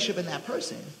that relationship and that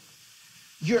person,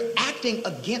 you're acting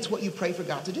against what you pray for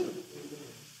God to do.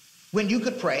 When you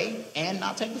could pray and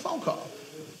not take the phone call.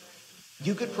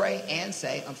 You could pray and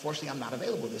say, unfortunately, I'm not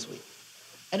available this week.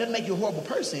 And it doesn't make you a horrible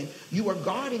person. You are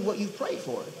guarding what you've prayed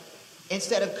for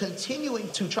instead of continuing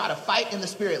to try to fight in the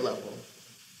spirit level,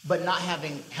 but not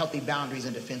having healthy boundaries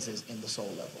and defenses in the soul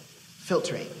level.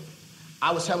 Filtering.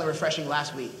 I was telling Refreshing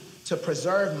last week, to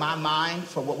preserve my mind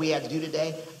for what we had to do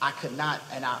today, I could not,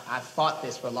 and I fought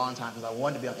this for a long time because I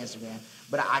wanted to be on Instagram,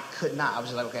 but I could not. I was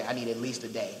just like, okay, I need at least a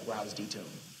day where I was detuned,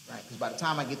 right? Because by the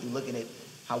time I get through looking at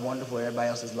how wonderful everybody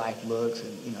else's life looks,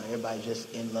 and everybody's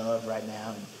just in love right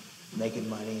now and making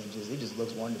money, and it just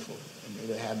looks wonderful, and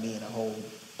it'll have me in a whole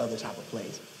other type of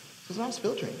place. So I was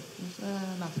filtering.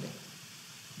 Not today.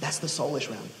 That's the soulish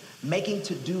realm. Making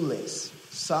to-do lists.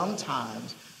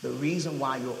 Sometimes the reason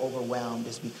why you're overwhelmed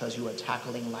is because you are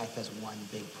tackling life as one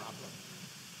big problem.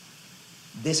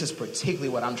 This is particularly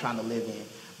what I'm trying to live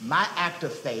in. My act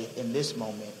of faith in this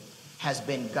moment has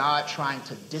been God trying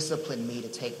to discipline me to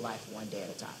take life one day at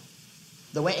a time.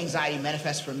 The way anxiety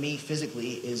manifests for me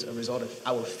physically is a result of,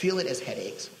 I will feel it as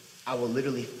headaches. I will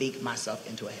literally think myself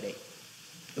into a headache.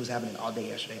 It was happening all day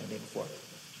yesterday and the day before.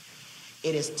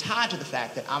 It is tied to the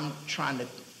fact that I'm trying to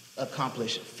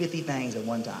accomplish 50 things at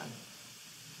one time.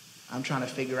 I'm trying to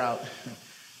figure out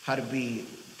how to be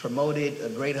promoted, a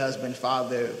great husband,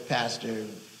 father, pastor,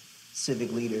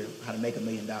 civic leader, how to make $1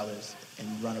 million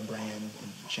and run a brand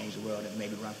and change the world and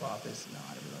maybe run for office. No,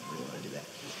 I don't really want to do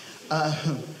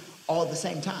that. All at the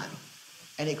same time.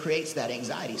 And it creates that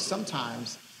anxiety.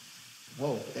 Sometimes,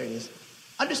 whoa, there it is.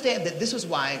 Understand that this is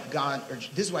why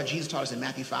Jesus taught us in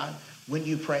Matthew 5, When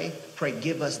you pray,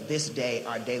 give us this day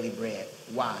our daily bread.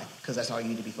 Why? Because that's all you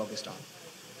need to be focused on.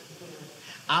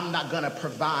 I'm not going to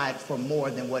provide for more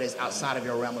than what is outside of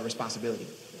your realm of responsibility.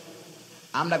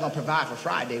 I'm not going to provide for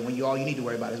Friday when all you need to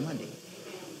worry about is Monday.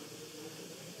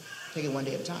 Take it one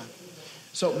day at a time.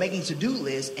 So making to-do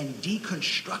lists and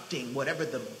deconstructing whatever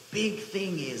the big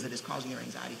thing is that is causing your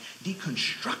anxiety,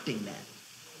 deconstructing that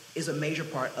is a major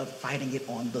part of fighting it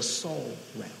on the soul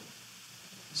realm.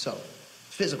 So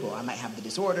physical, I might have the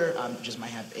disorder, I just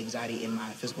might have anxiety in my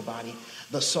physical body.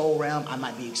 The soul realm, I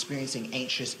might be experiencing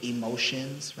anxious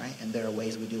emotions, right? And there are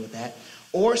ways we deal with that.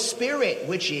 Or spirit,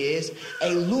 which is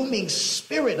a looming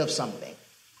spirit of something.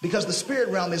 Because the spirit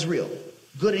realm is real,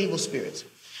 good and evil spirits.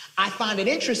 I find it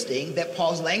interesting that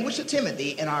Paul's language to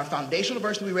Timothy in our foundational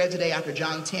verse that we read today after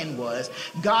John 10 was,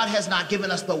 God has not given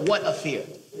us the what of fear.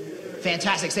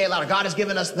 Fantastic, say it louder. God has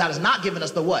not given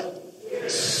us the what?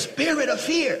 Spirit of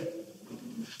fear.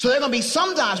 So there are going to be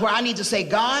some times where I need to say,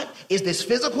 God, is this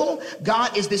physical?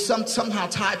 God, is this somehow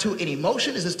tied to an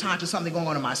emotion? Is this tied to something going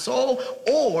on in my soul?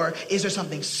 Or is there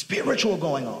something spiritual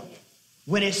going on?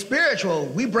 When it's spiritual,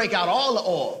 we break out all the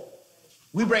oil.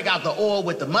 We break out the oil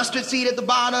with the mustard seed at the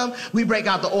bottom. We break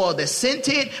out the oil that's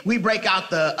scented. We break out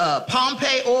the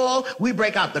Pompeii oil. We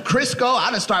break out the Crisco.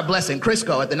 I done start blessing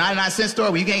Crisco at the 99-cent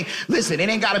store where you can't, listen, it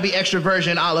ain't got to be extra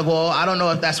virgin olive oil. I don't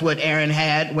know if that's what Aaron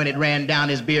had when it ran down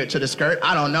his beard to the skirt.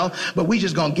 I don't know. But we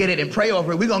just going to get it and pray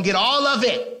over it. We're going to get all of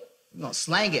it. We're going to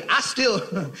slang it.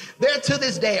 There to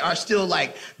this day are still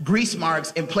like grease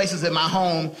marks in places in my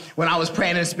home when I was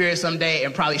praying in the spirit someday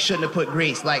and probably shouldn't have put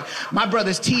grease. Like my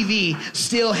brother's TV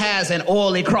still has an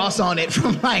oily cross on it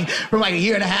from like a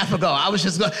year and a half ago. I was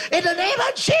just going, in the name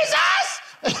of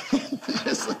Jesus!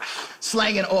 Just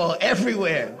slanging oil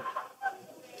everywhere.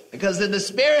 Because in the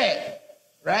spirit,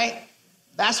 right?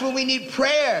 That's when we need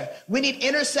prayer. We need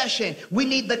intercession. We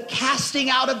need the casting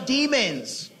out of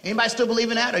demons. Anybody still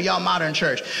believe in that, or y'all modern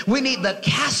church? We need the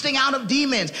casting out of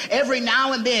demons. Every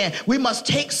now and then, we must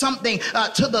take something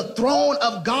to the throne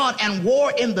of God and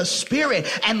war in the spirit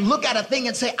and look at a thing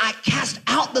and say, I cast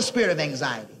out the spirit of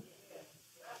anxiety.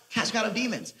 Casting out of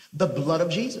demons. The blood of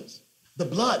Jesus. The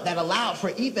blood that allowed for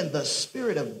even the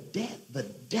spirit of death, the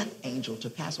death angel, to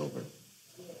pass over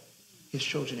his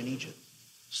children in Egypt.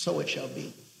 So it shall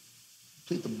be.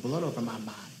 Plead the blood over my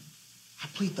mind. I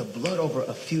plead the blood over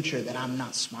a future that I'm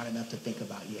not smart enough to think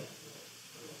about yet.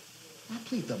 I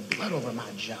plead the blood over my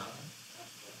job.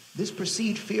 This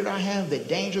perceived fear I have that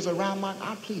dangers around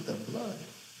I plead the blood.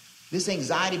 This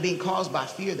anxiety being caused by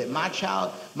fear that my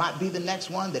child might be the next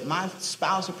one, that my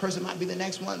spouse or person might be the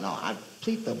next one. No, I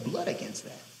plead the blood against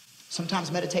that.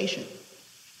 Sometimes meditation.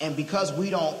 And because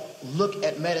we don't look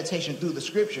at meditation through the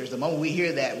scriptures, the moment we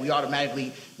hear that, we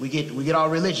automatically, we get all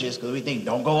religious because we think,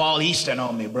 don't go all Eastern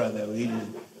on me, brother.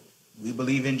 We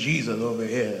believe in Jesus over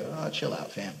here. Oh, chill out,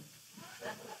 fam.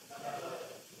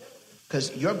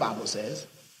 Because your Bible says,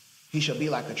 he shall be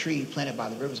like a tree planted by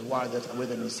the rivers of water that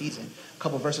wither in the season. A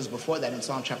couple verses before that in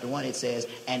Psalm chapter 1, it says,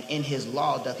 and in his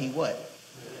law doth he what?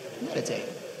 Meditate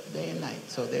day and night.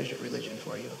 So there's your religion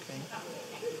for you, okay?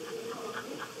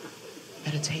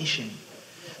 Meditation,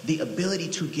 the ability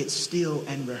to get still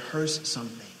and rehearse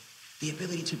something, the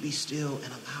ability to be still and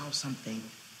allow something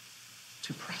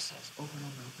to process over and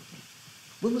over and over again.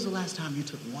 When was the last time you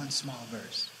took one small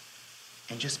verse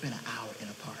and just spent an hour in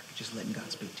a park just letting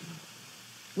God speak to you?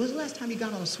 When was the last time you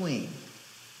got on a swing?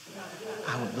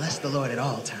 I will bless the Lord at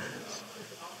all times,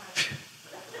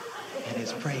 and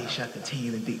his praise shall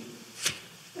continually be.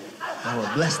 I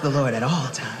will bless the Lord at all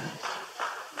times,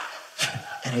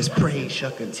 and his praise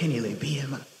shall continually be in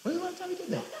my... When was the last time you did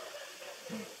that?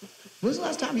 When was the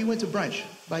last time you went to brunch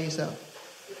by yourself?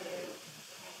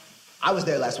 I was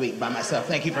there last week by myself.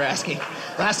 Thank you for asking.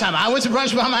 Last time I went to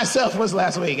brunch by myself was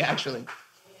last week, actually.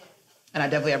 And I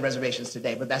definitely have reservations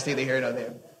today, but that's neither here nor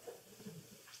there.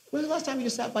 When was the last time you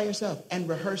just sat by yourself and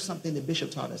rehearsed something that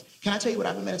Bishop taught us? Can I tell you what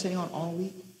I've been meditating on all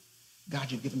week?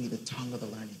 God, you've given me the tongue of the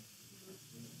learning.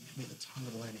 Give me the tongue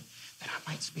of the learning, that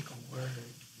I might speak a word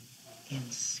in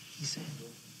season.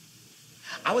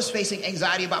 I was facing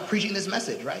anxiety about preaching this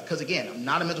message, right? Because again, I'm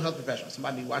not a mental health professional.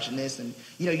 Somebody be watching this and,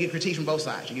 you get critiques from both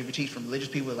sides. You get critiques from religious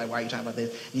people, like, why are you talking about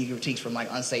this? And you get critiques from, like,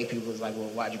 unsaved people, it's like, well,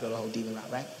 why'd you go the whole demon route,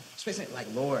 right? I was facing it like,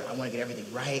 Lord, I want to get everything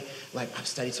right. Like, I've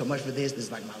studied so much for this. This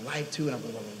is like my life too, and I'm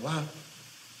blah, blah, blah, blah.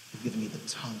 You've given me the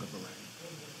tongue of the learning,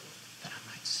 that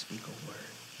I might speak a word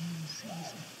in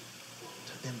season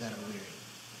to them that are weary.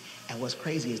 And what's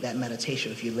crazy is that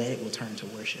meditation, if you let it, will turn to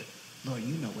worship. Lord,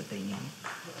 you know what they need.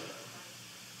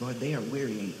 Lord, they are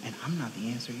weary, and I'm not the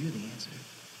answer, you're the answer.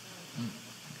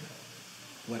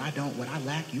 What I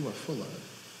lack, you are full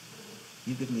of.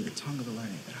 You give me the tongue of the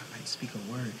learned that I might speak a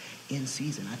word in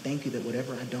season. I thank you that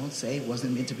whatever I don't say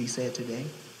wasn't meant to be said today.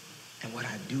 And what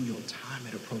I do, you'll time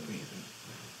it appropriately.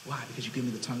 Why? Because you give me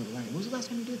the tongue of the learned. When was the last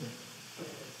time you did that?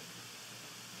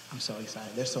 I'm so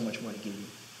excited. There's so much more to give you.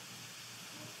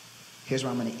 Here's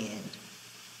where I'm going to end.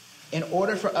 In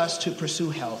order for us to pursue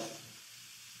health,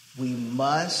 we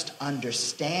must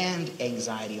understand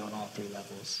anxiety on all three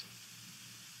levels.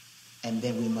 And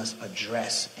then we must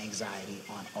address anxiety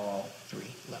on all three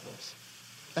levels.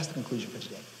 That's the conclusion for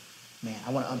today. Man,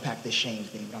 I want to unpack this shame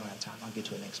thing, but I don't have time. I'll get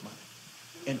to it next month.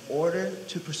 In order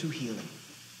to pursue healing,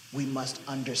 we must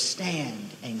understand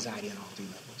anxiety on all three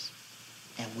levels.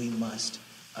 And we must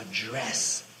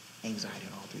address anxiety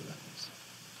on all three levels.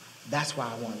 That's why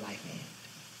I want life end.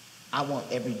 I want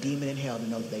every demon in hell to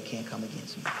know that they can't come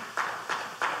against me.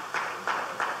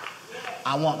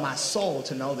 I want my soul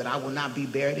to know that I will not be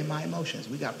buried in my emotions.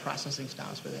 We got processing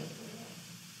styles for that.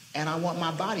 And I want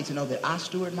my body to know that I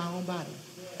steward my own body.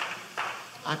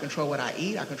 I control what I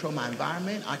eat. I control my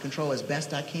environment. I control as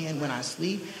best I can when I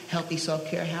sleep, healthy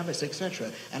self-care habits,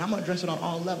 etc. And I'm going to address it on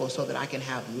all levels so that I can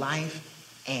have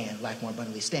life and life more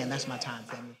abundantly. Stan, that's my time,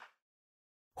 family.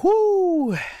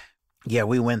 Whoo! Yeah,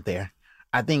 we went there.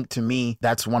 I think to me,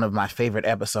 that's one of my favorite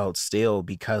episodes still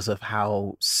because of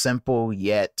how simple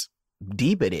yet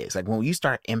deep it is. Like when you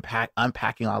start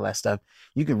unpacking all that stuff,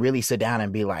 you can really sit down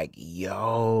and be like,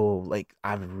 yo, like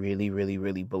I've really, really,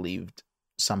 really believed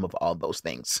some of all those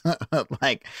things,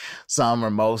 like some or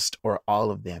most or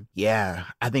all of them. Yeah.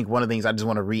 I think one of the things I just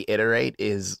want to reiterate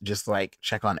is just like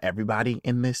check on everybody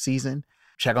in this season,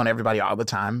 check on everybody all the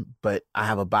time. But I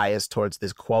have a bias towards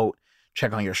this quote,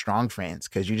 check on your strong friends,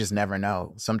 because you just never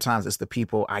know. Sometimes it's the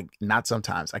people, I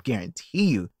guarantee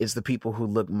you, it's the people who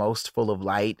look most full of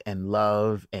light and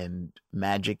love and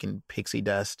magic and pixie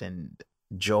dust and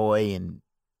joy and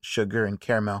sugar and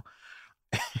caramel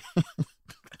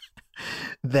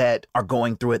that are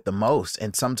going through it the most.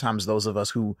 And sometimes those of us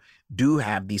who do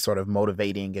have these sort of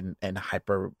motivating and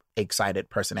hyper excited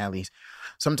personalities,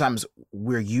 sometimes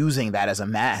we're using that as a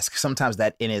mask. Sometimes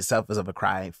that in itself is of a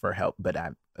cry for help, but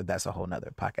that's a whole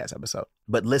nother podcast episode.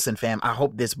 But listen, fam, I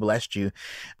hope this blessed you.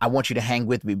 I want you to hang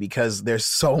with me because there's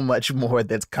so much more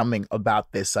that's coming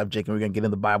about this subject. And we're going to get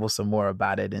in the Bible some more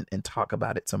about it and talk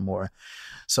about it some more.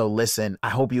 So listen, I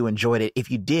hope you enjoyed it. If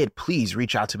you did, please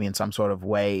reach out to me in some sort of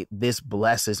way. This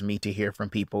blesses me to hear from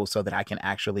people so that I can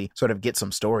actually sort of get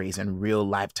some stories and real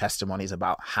life testimonies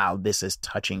about how this is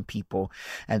touching people.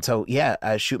 And so,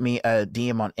 yeah, shoot me a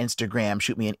DM on Instagram,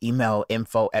 shoot me an email,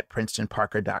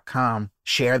 info@princetonparker.com.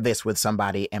 Share this with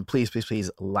somebody, and please, please, please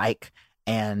like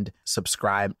and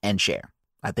subscribe and share.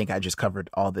 I think I just covered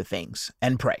all the things.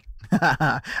 And pray.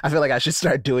 I feel like I should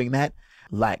start doing that.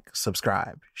 Like,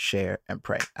 subscribe, share, and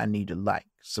pray. I need to like,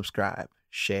 subscribe,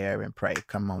 share, and pray.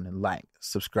 Come on and like,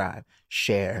 subscribe,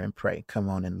 share, and pray. Come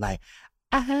on and like.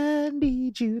 I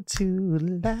need you to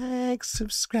like,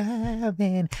 subscribe,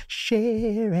 and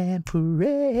share, and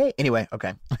pray. Anyway,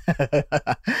 okay.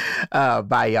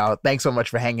 Bye, y'all. Thanks so much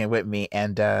for hanging with me.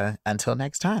 And until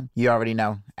next time, you already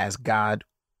know, as God,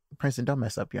 Princeton, don't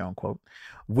mess up your own quote.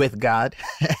 With God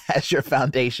as your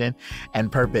foundation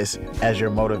and purpose as your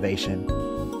motivation,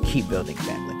 keep building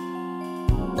family.